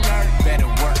 Baller alert, better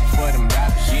work for them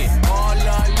dollars, yeah.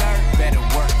 Baller alert, better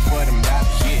work for them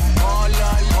dollars, yeah.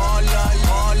 Baller,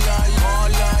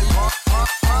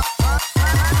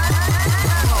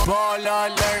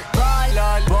 baller,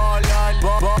 baller, baller,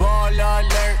 baller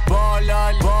alert,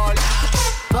 baller, baller,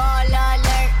 baller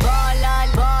alert, baller,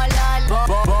 baller,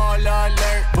 baller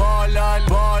alert, baller,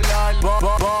 baller, baller alert, baller,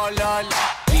 baller, baller,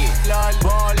 yeah,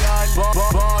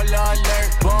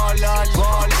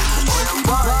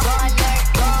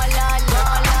 baller,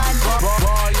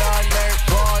 baller alert,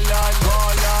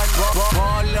 baller,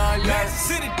 baller. Magic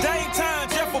City daytime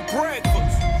just for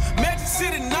breakfast. Magic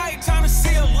City nighttime to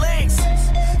see Alexis.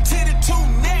 Titty 2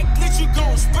 necklace, you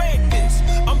gon' respect this.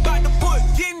 I'm about to put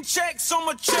getting checks on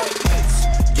my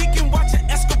checklist. Geeking watching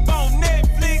Escobar on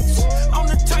Netflix. I'm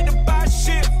the type to buy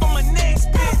shit for my next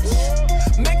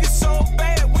bitch. Make it so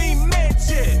bad we ain't met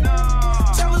yet.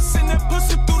 Tell us send that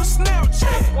pussy through the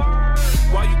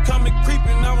Snapchat. While you coming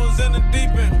creeping, I was in the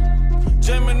deep end.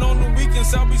 Jamming on the weekend,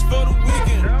 South Beach for the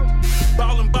weekend.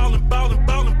 Ballin', ballin', ballin',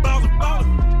 ballin', ballin',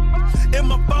 ballin'. And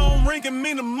my phone ringing,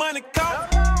 mean the money call.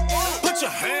 Put your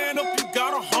hand up, you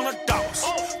got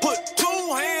 $100. Put 2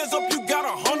 hands up, you got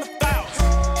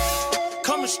 100,000.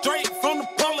 Coming straight from the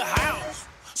public house.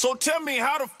 So tell me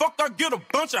how the fuck I get a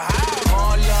bunch of houses.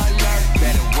 All alert,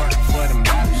 better work for them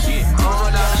dollars, yeah. All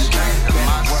alert,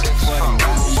 better work for them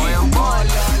dollars, yeah. All alert, all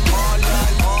alert, all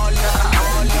alert, all alert.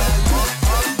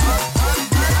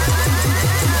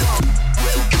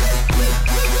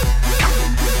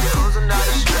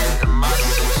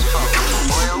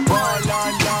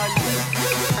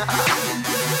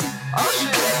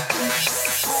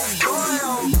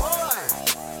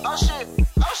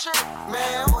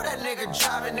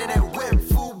 Driving in that whip,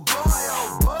 fool boy,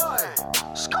 oh boy.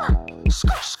 Skirt,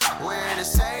 skirt, skirt. Wearing the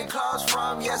same clothes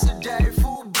from yesterday,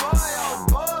 fool boy, oh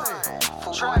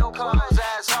boy. Track clothes,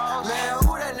 asshole. Man,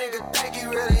 who that nigga think he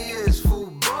really is, fool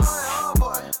boy, oh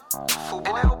boy. Fool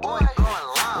boy, oh boy.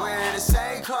 Wearing the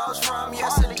same clothes from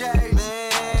yesterday.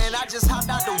 Man, I just hopped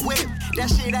out the whip. That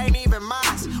shit ain't even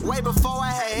mine. Way before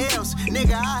I had L's,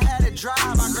 nigga, I had to drive.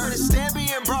 I couldn't stand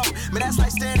being broke, man, that's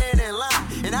like standing in line.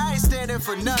 And I ain't standing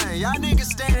for nothing. Y'all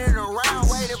niggas standing around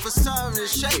waiting for something to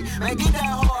shake. Man, get that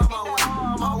hoe out my way.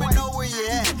 Homie, know where you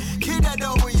at. Keep that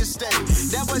door where you stay.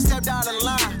 That boy stepped out of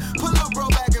line. Put lil' bro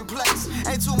back in place.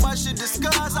 Ain't too much to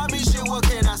discuss. I mean, shit, what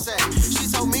can I say? She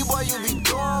told me, boy, you be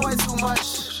doing way too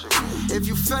much. If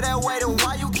you feel that way, then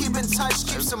why you keep in touch?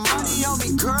 Keep some money on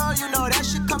me, girl. You know that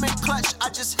shit come in clutch. I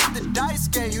just hit the dice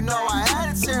game. You know I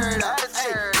had to tear it up.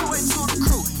 Hey, you ain't to the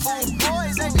crew. Fool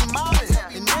boys ain't be mobbing.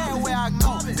 And everywhere I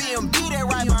go, BMB, they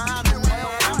right behind me. Man,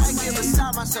 I might get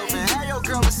beside myself and have your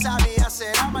girl beside me. I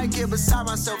said I might get beside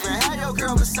myself and have your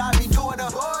girl beside me. Doing a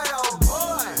boy, oh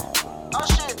boy. Oh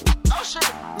shit, oh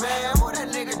shit. Man, who that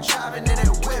nigga driving in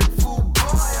that whip? Fool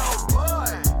boy, oh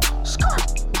boy. Skirt,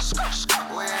 skirt,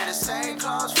 skirt. Wearing the same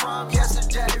clothes from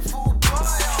yesterday. Fool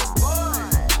boy, oh boy.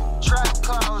 Trap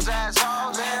clothes,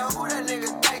 asshole. Man, who that nigga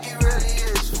think he really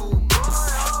is? Fool boy,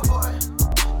 oh boy.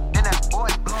 And that boy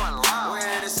blowing loud.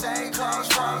 Wearing the same clothes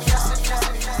from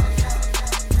yesterday.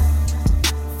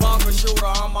 Fuck a shooter,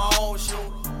 I'm my own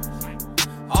shooter.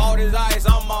 All this ice,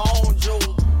 I'm my own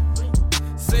jeweler.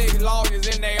 6 lawyers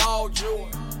and they all jeweler.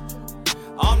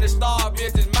 I'm the star,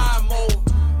 bitch, it's my move.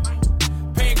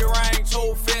 Pinky ring,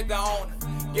 250 on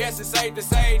it. Guess it's safe to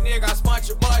say, nigga, I spent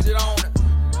your budget on it.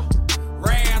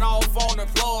 Ran off on the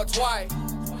floor twice.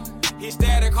 He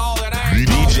steady calling, I ain't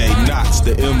DJ Knox,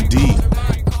 the MD.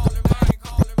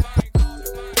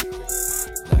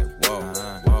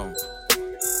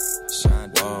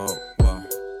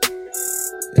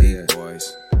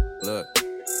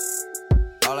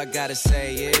 All I gotta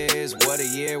say is, what a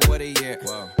year, what a year.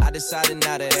 Whoa. I decided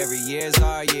now that every year's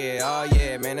our year. Oh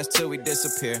yeah, man, that's till we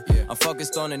disappear. Yeah. I'm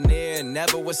focused on the near,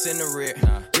 never what's in the rear.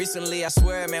 Nah. Recently, I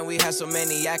swear, man, we had so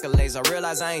many accolades. I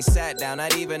realize I ain't sat down,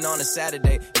 not even on a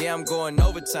Saturday. Yeah, I'm going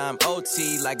overtime,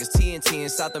 OT, like it's TNT in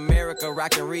South America.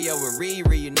 Rockin' Rio with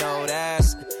Riri, you know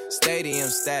that's stadium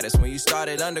status. When you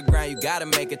started underground, you gotta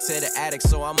make it to the attic.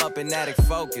 So I'm up in attic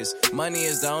focus. Money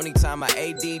is the only time I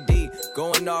ADD.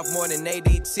 Going off more than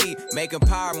ADT. Making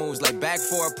power moves like back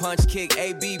for a punch kick,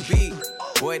 ABB.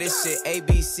 Boy, this shit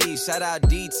ABC. Shout out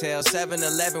Detail.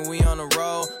 7-Eleven, we on the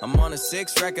roll. I'm on a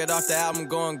 6th record off the album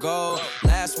going gold.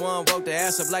 Last one woke the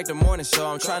ass up like the morning show.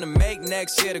 I'm trying to make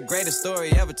next year the greatest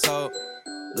story ever told.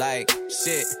 Like,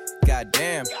 shit,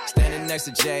 goddamn. Standing next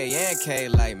to J and K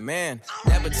like, man,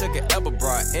 never took an elbow,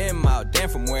 brought him out. Damn,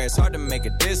 from where it's hard to make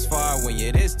it this far when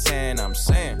you're this 10, I'm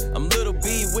saying. I'm little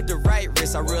B with the right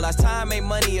wrist. I realize time ain't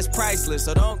money, it's priceless.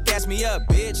 So don't gas me up,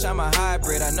 bitch, I'm a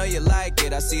hybrid. I know you like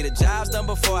it. I see the jobs done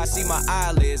before I see my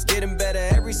eyelids. Getting better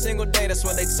every single day, that's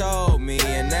what they told me.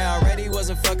 And now I already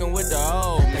wasn't fucking with the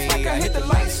old me. It's like I hit the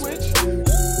light switch.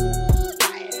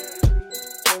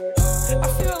 I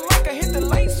feel like I hit the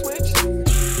light switch.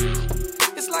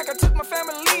 It's like I took my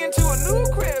family into a new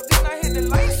crib, then I hit the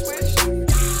light switch.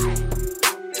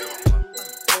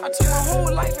 I took my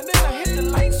whole life and then I hit the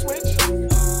light switch.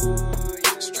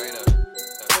 Straight up.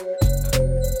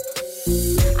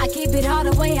 I keep it all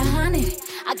the way 100.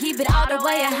 I keep it all the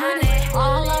way 100.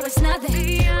 All or it's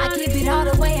nothing. I keep it all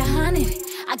the way 100.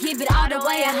 I keep it all the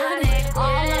way 100.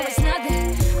 All or it's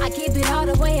nothing. I keep it all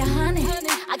the way 100.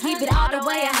 I keep it all the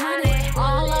way 100.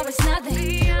 All or it's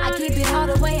nothing. I keep it all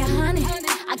the way 100.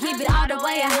 I keep it all the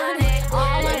way 100.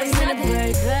 All or it's nothing.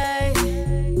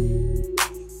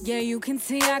 Yeah, you can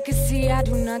see, I can see, I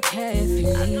do not care if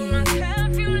you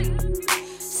leave.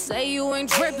 Say you ain't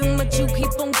tripping, but you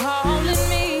keep on calling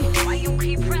me. Why you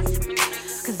keep pressing me?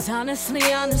 Cause honestly, I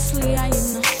am not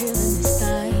feeling this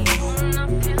thing. I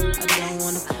don't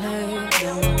wanna play.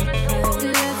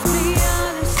 Let's be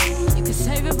honest, you can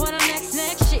save it for the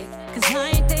next shit. Cause I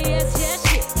ain't there yes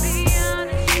shit. Be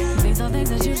honest. These are things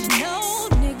that you should know,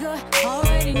 nigga.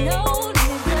 Already know,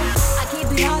 nigga. I keep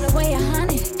it all the way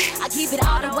 100. I keep it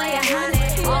all the way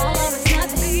 100. All of it's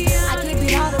nothing. I keep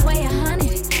it all the way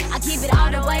 100. I keep it all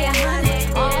the way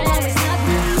 100. All of it's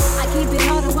nothing. I keep it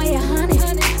all the way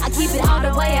 100. I keep it all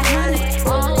the way 100.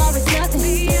 All of it's nothing.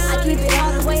 I keep it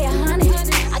all the way 100.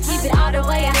 I keep it all the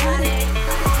way 100.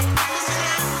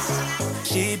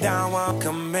 She don't want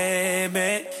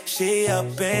commitment. She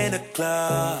up in the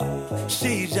club.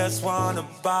 She just wanna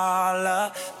ball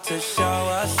up to show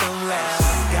us some love.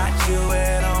 Got you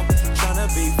at home, tryna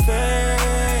be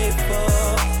faithful.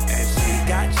 And she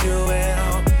got you at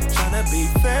home, tryna be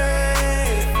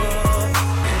faithful.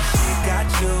 And she got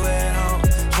you at home,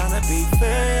 tryna be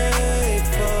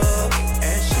faithful.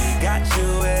 And she got you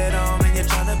at home, and you're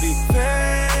tryna be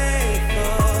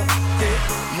faithful. Yeah.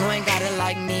 You ain't gotta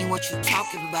like me, what you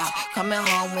talking about? Coming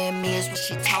home with me is what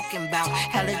she talking about.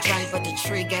 Hella drink, but the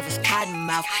tree gave us cotton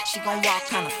mouth. She gon' walk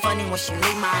kinda funny when she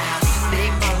leave my house.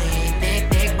 Big bony, big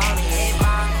bony.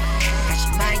 Got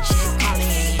your mind chick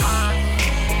calling.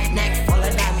 Neck full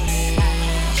of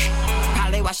diamonds.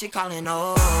 Probably why she calling,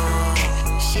 oh.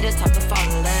 She the type to fall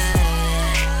in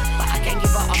love, but I can't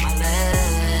give her all my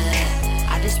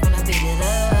love. I just wanna beat it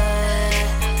up.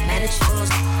 Mad at you,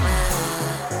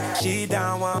 She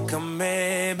don't want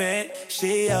commitment.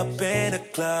 She up in the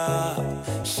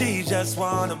club. She just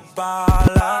wanna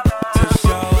ball up to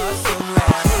show us some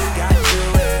love. Got you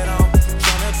at home,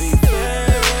 tryna be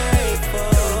faithful.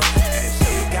 And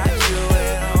she got you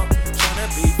at home, tryna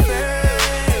be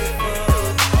faithful.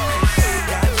 And she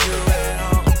got you at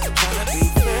home, tryna be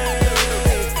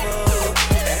faithful.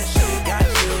 And she got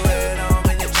you at home,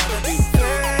 and you're tryna be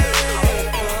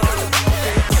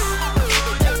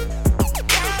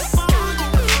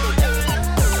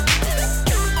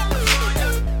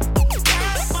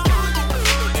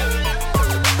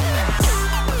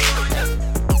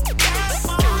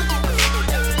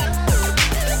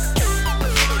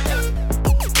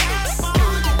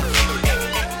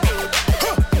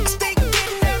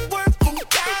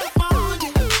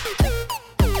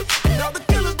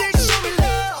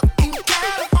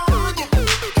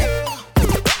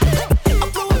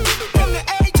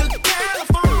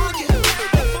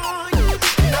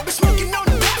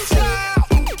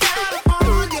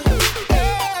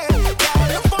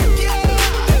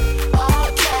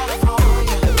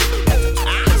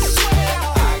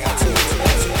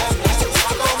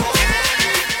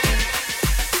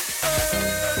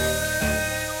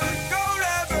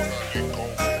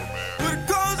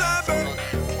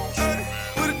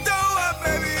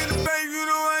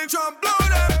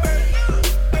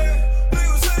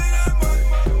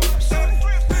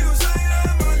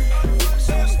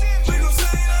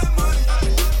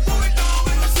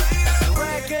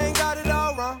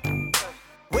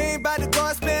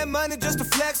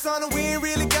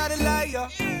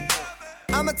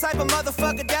I'm a type of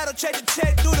motherfucker that'll check the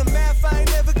check, do the math, I ain't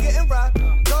never getting robbed.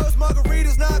 Those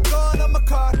margaritas not going on my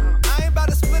card. I ain't about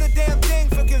to split a damn thing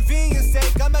for convenience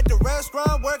sake. I'm at the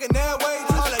restaurant working their wage.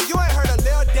 Hold up, you ain't heard of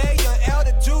Lil Day, young L,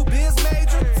 the Jew biz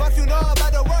major. Fuck you know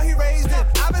about the world he raised in.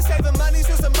 I've been saving money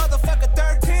since a motherfucker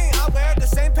 13. I wear the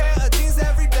same pair of jeans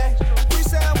every day. 3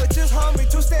 sandwiches, homie,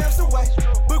 2 stamps away.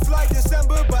 Book flight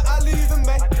December, but I leave in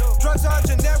May. Drugs are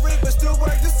generic, but still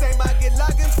work the same.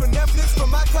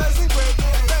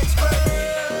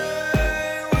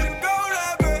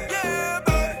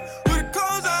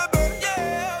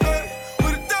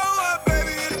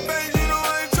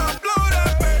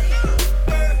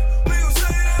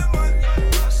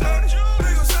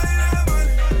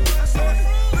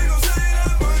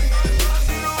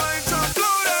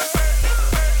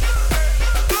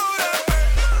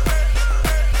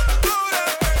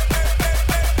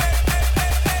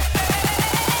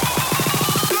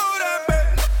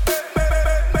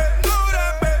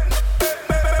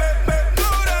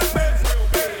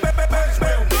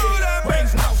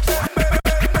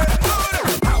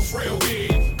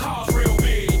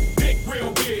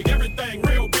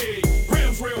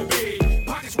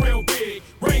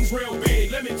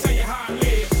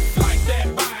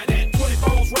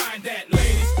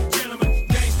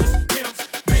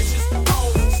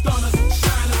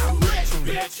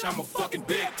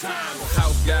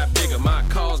 house got bigger, my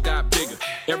cars got bigger.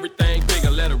 Everything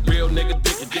bigger, let a real nigga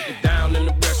dick it down in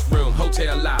the restroom,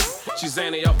 hotel lobby. She's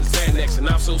Zanny off the Xanax and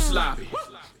I'm so sloppy.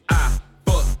 I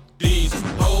fuck these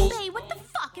hoes. Hey, what the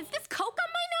fuck? Is this coke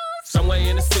on my nose? Somewhere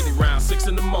in the city, round 6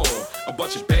 in the morning. A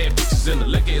bunch of bad bitches in the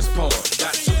liquor is pouring.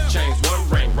 Got 2 chains, 1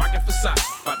 ring, rockin'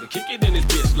 Versace. About to kick it in this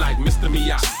bitch like Mr.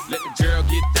 Miyagi. Let the girl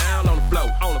get down on the floor,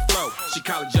 on the floor. She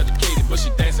college educated, but she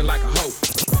dancing like a hoe.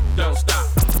 Don't stop,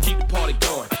 keep the party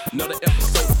going. Another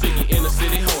episode, Figgy in the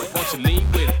city hoeing. Won't you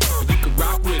lean with it, or you can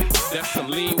rock with it. That's some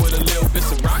lean with a little bit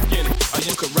of rock in it. Or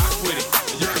you can rock with it,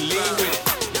 or you can lean with it.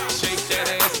 Shake that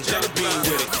ass and jelly bean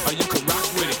with it. Or you can rock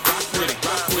with it, rock with it,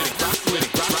 rock with it, rock with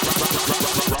it, rock with it.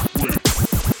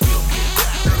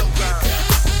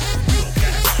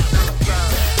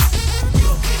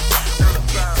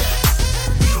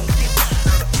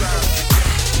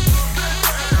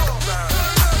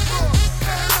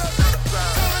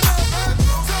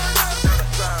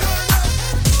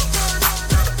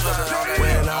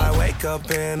 Up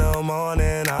in the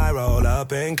morning, I roll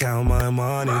up and count my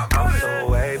money. I'm so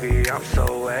wavy, I'm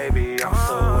so wavy, I'm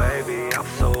so wavy, I'm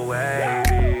so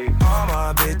wavy. All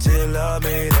my bitches love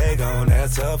me, they gon'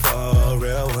 answer for a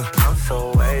real one. I'm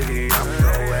so wavy, I'm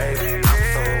so wavy, I'm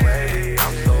so wavy,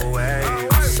 I'm so wavy.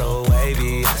 I'm so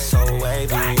wavy, I'm so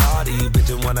wavy. All these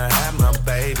bitches wanna have my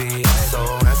baby. I'm so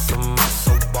handsome, I'm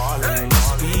so ballin'.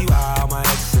 Must be why my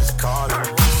ex is calling.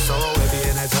 So wavy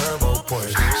in that turbo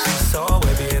Porsche. She's so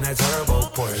wavy in that turbo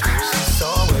Porsche. She's so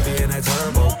wavy in that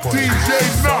turbo Porsche. DJ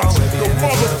Knox, the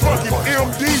motherfucking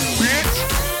MD, bitch.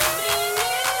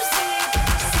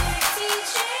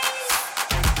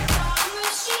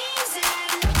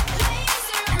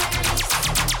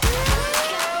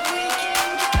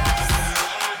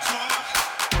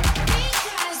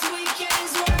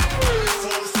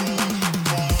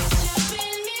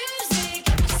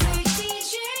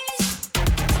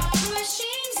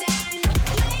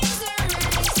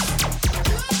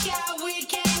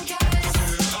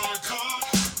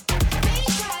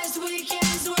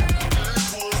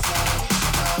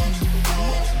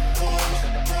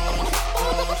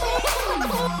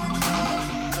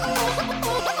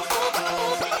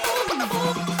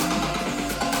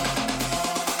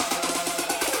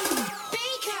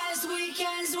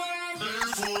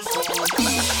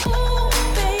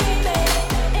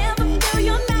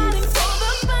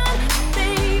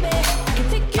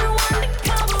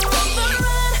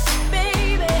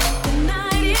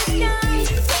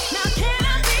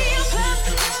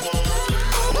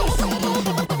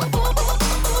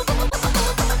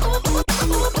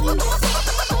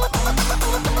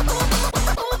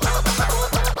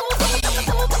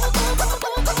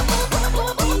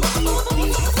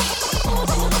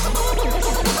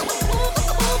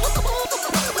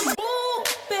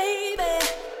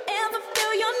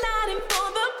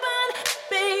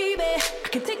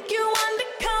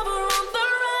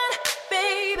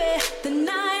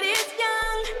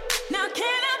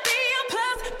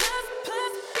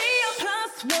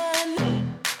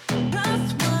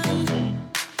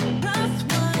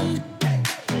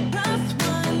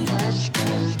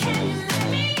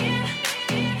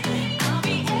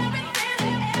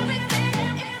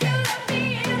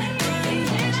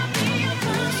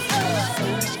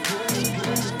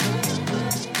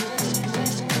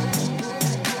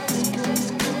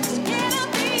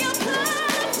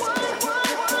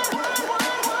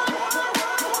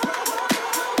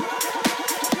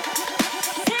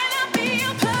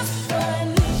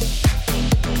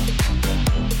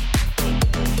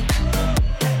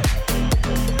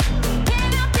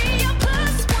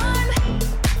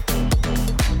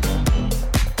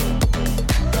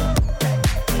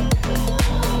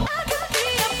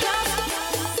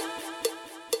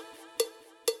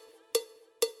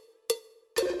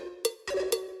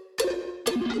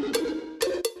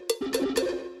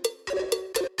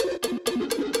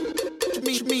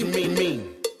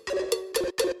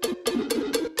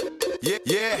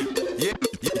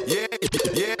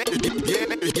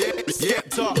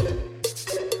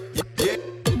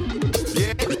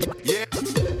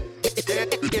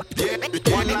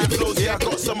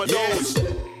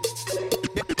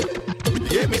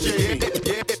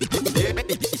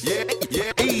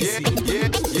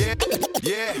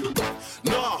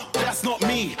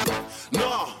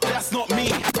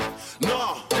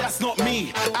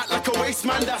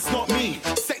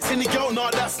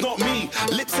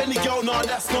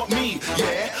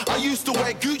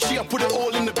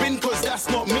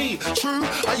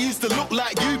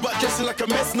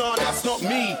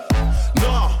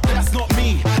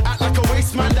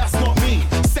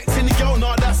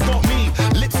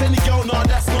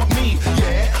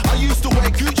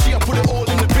 Put it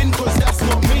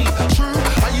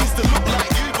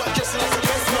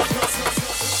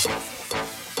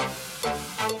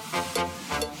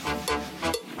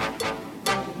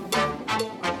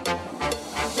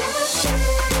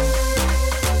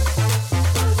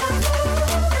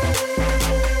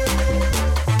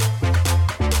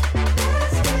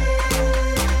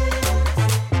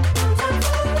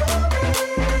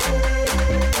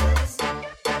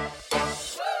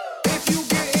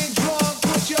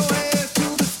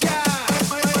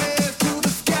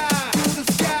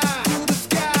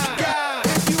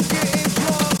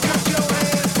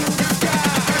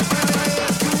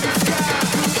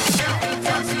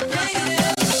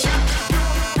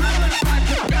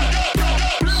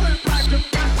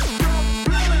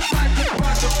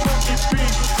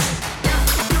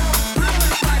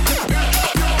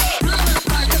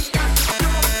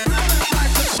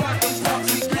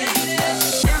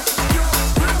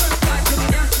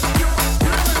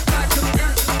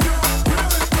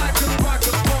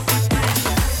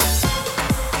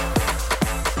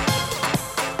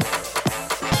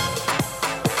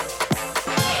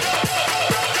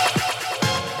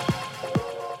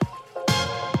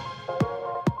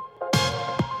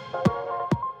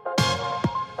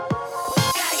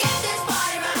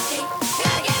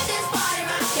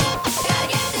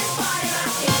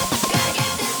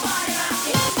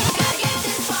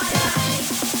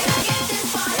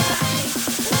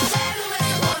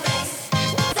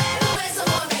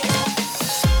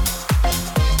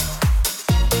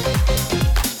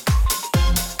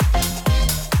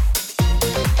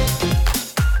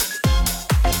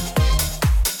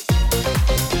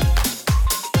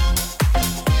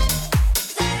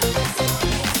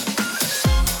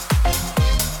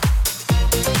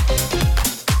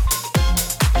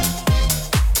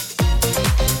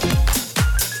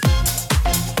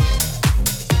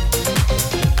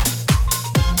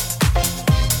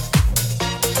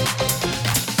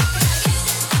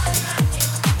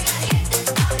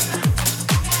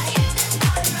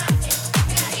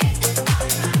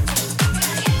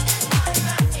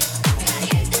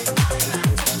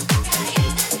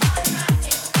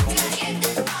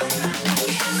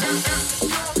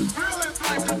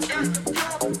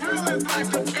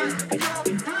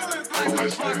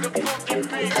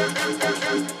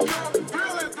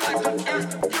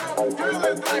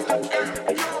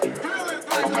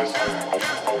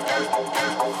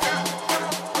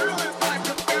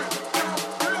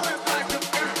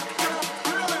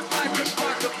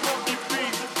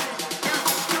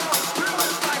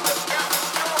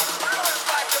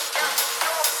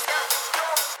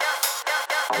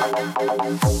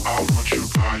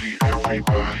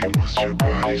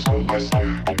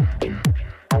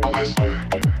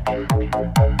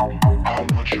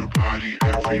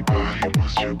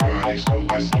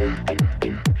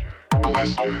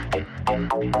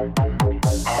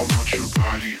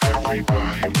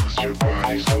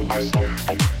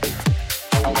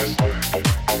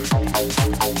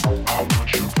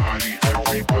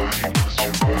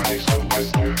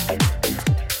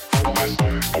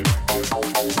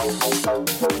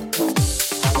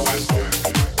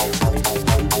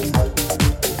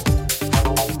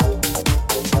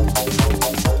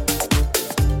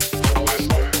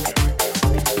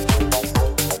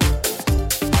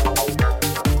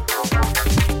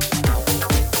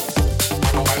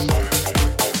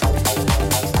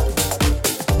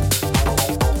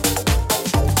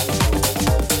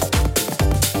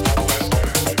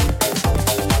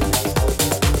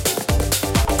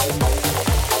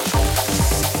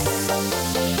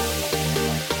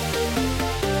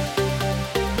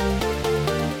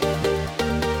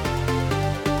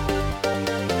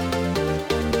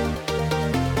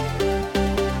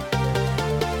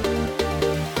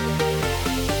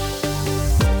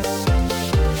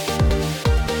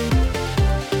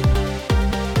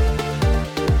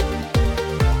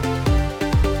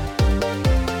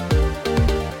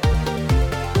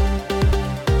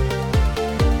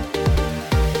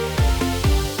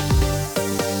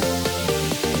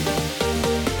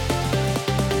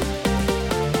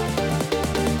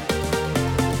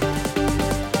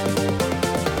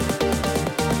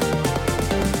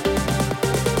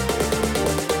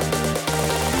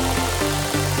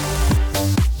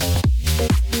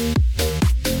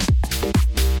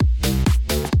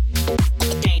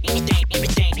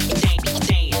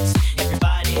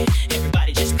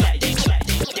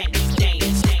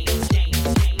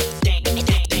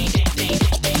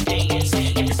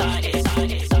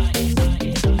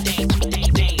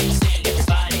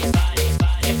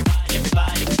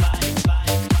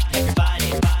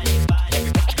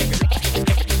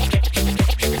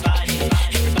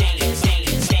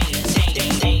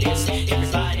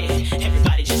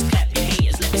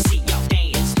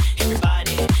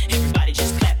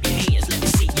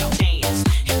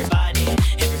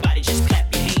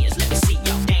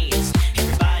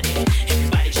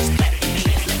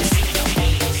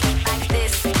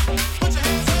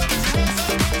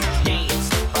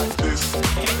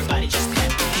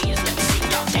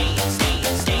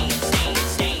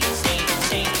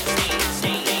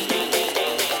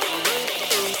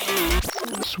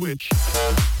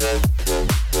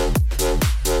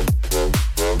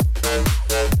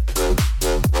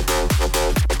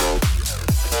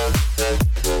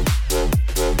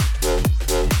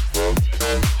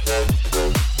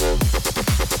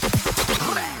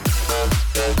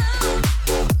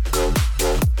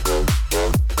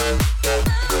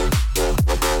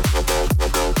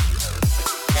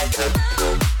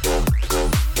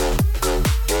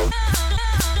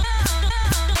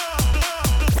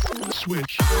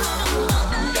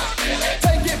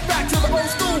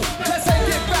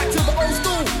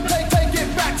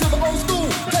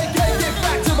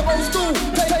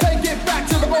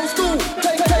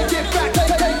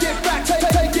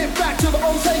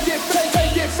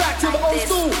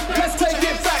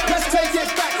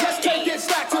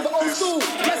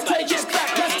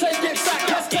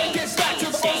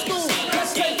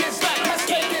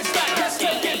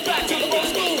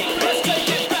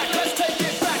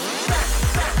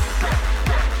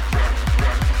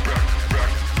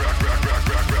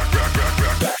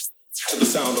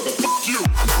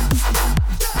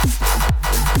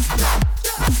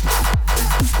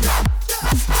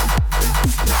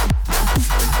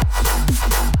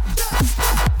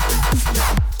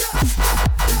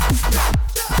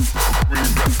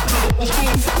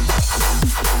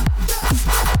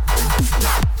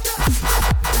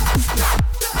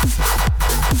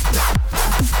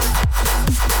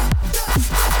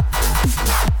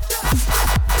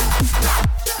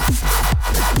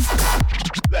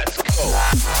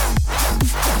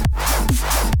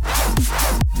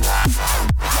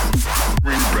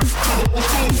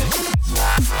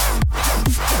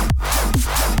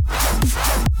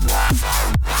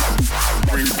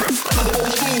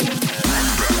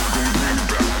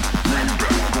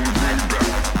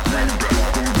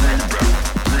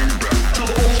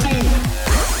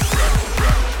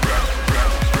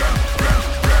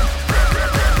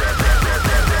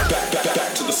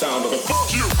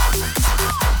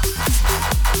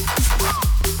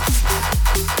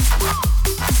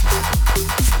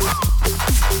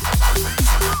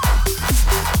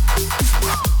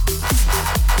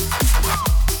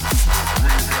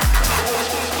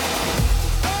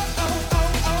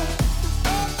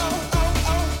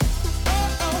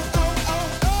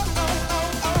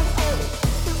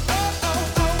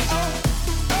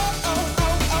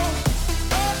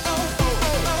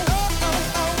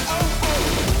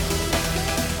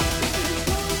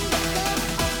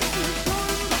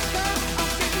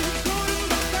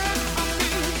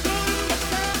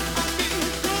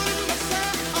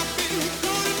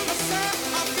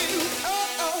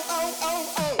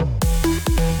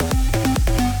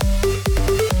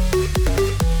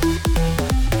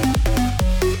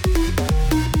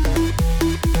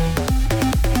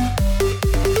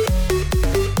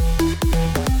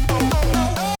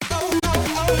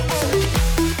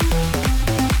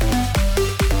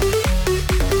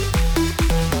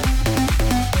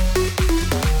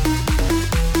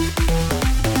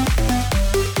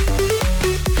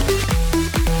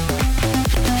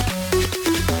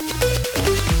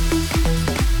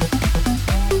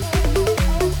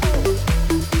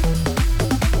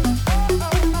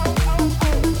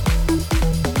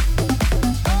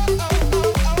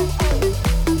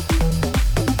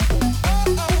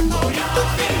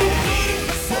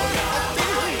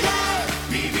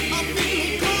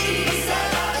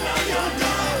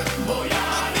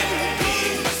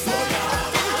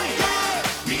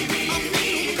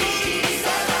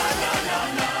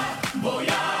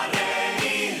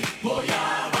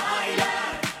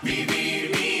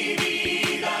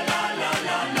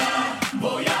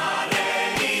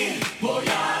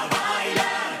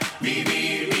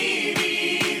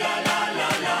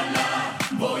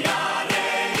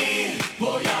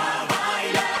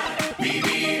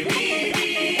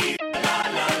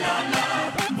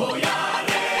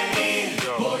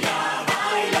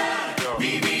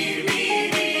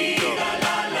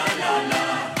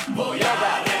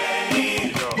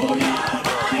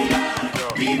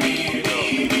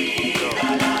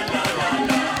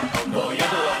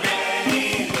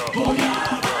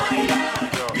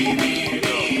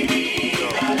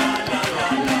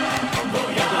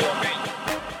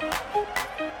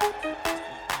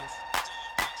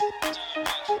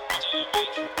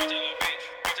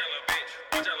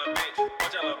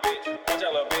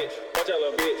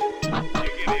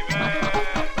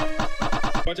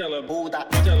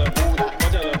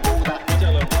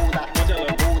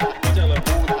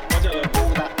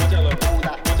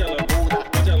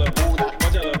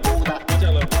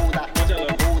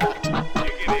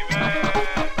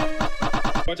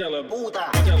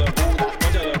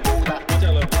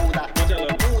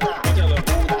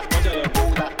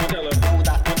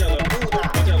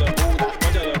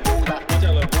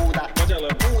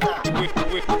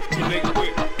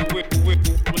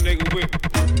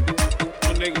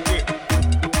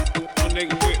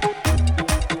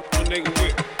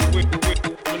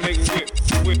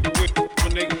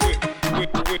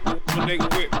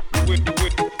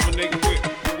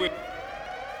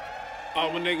All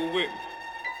my nigga with me.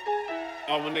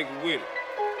 All my nigga with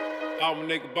it. All my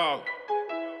nigga ballin'.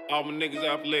 All my niggas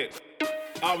athletic.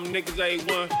 All my niggas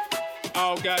A1.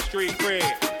 All got street cred.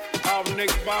 All my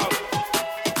niggas ballin'.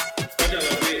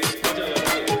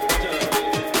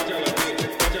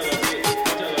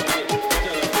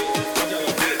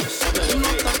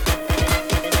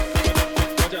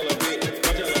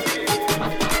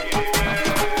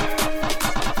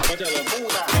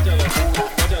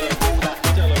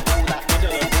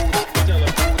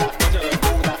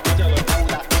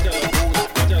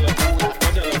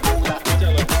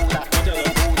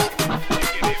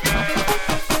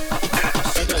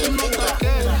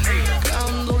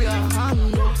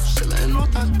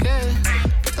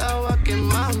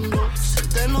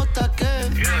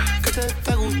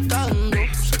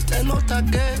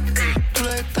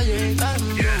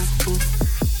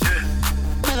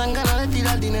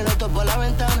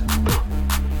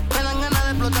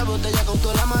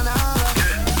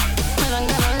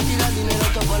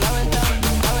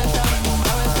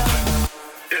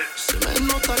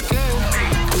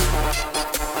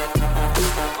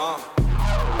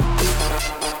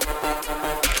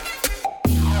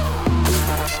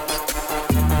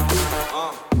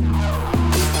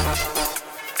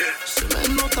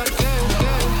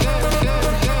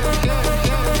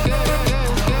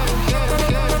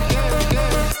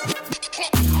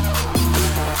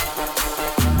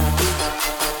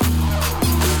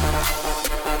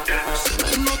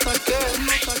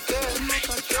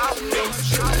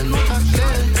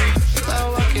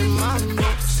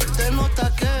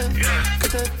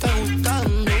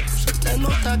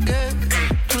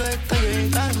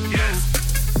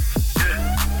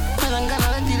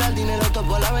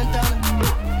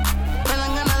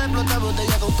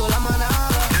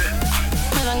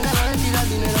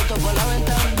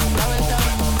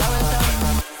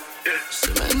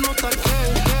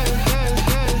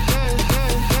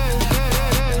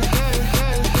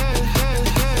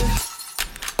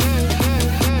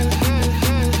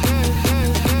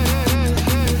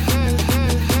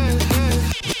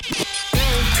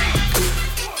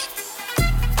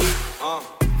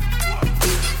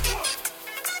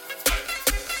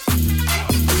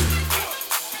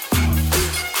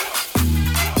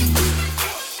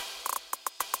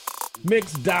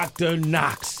 Mix Dr.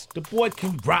 Knox. The boy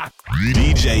can rock.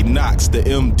 DJ Knox, the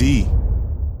MD.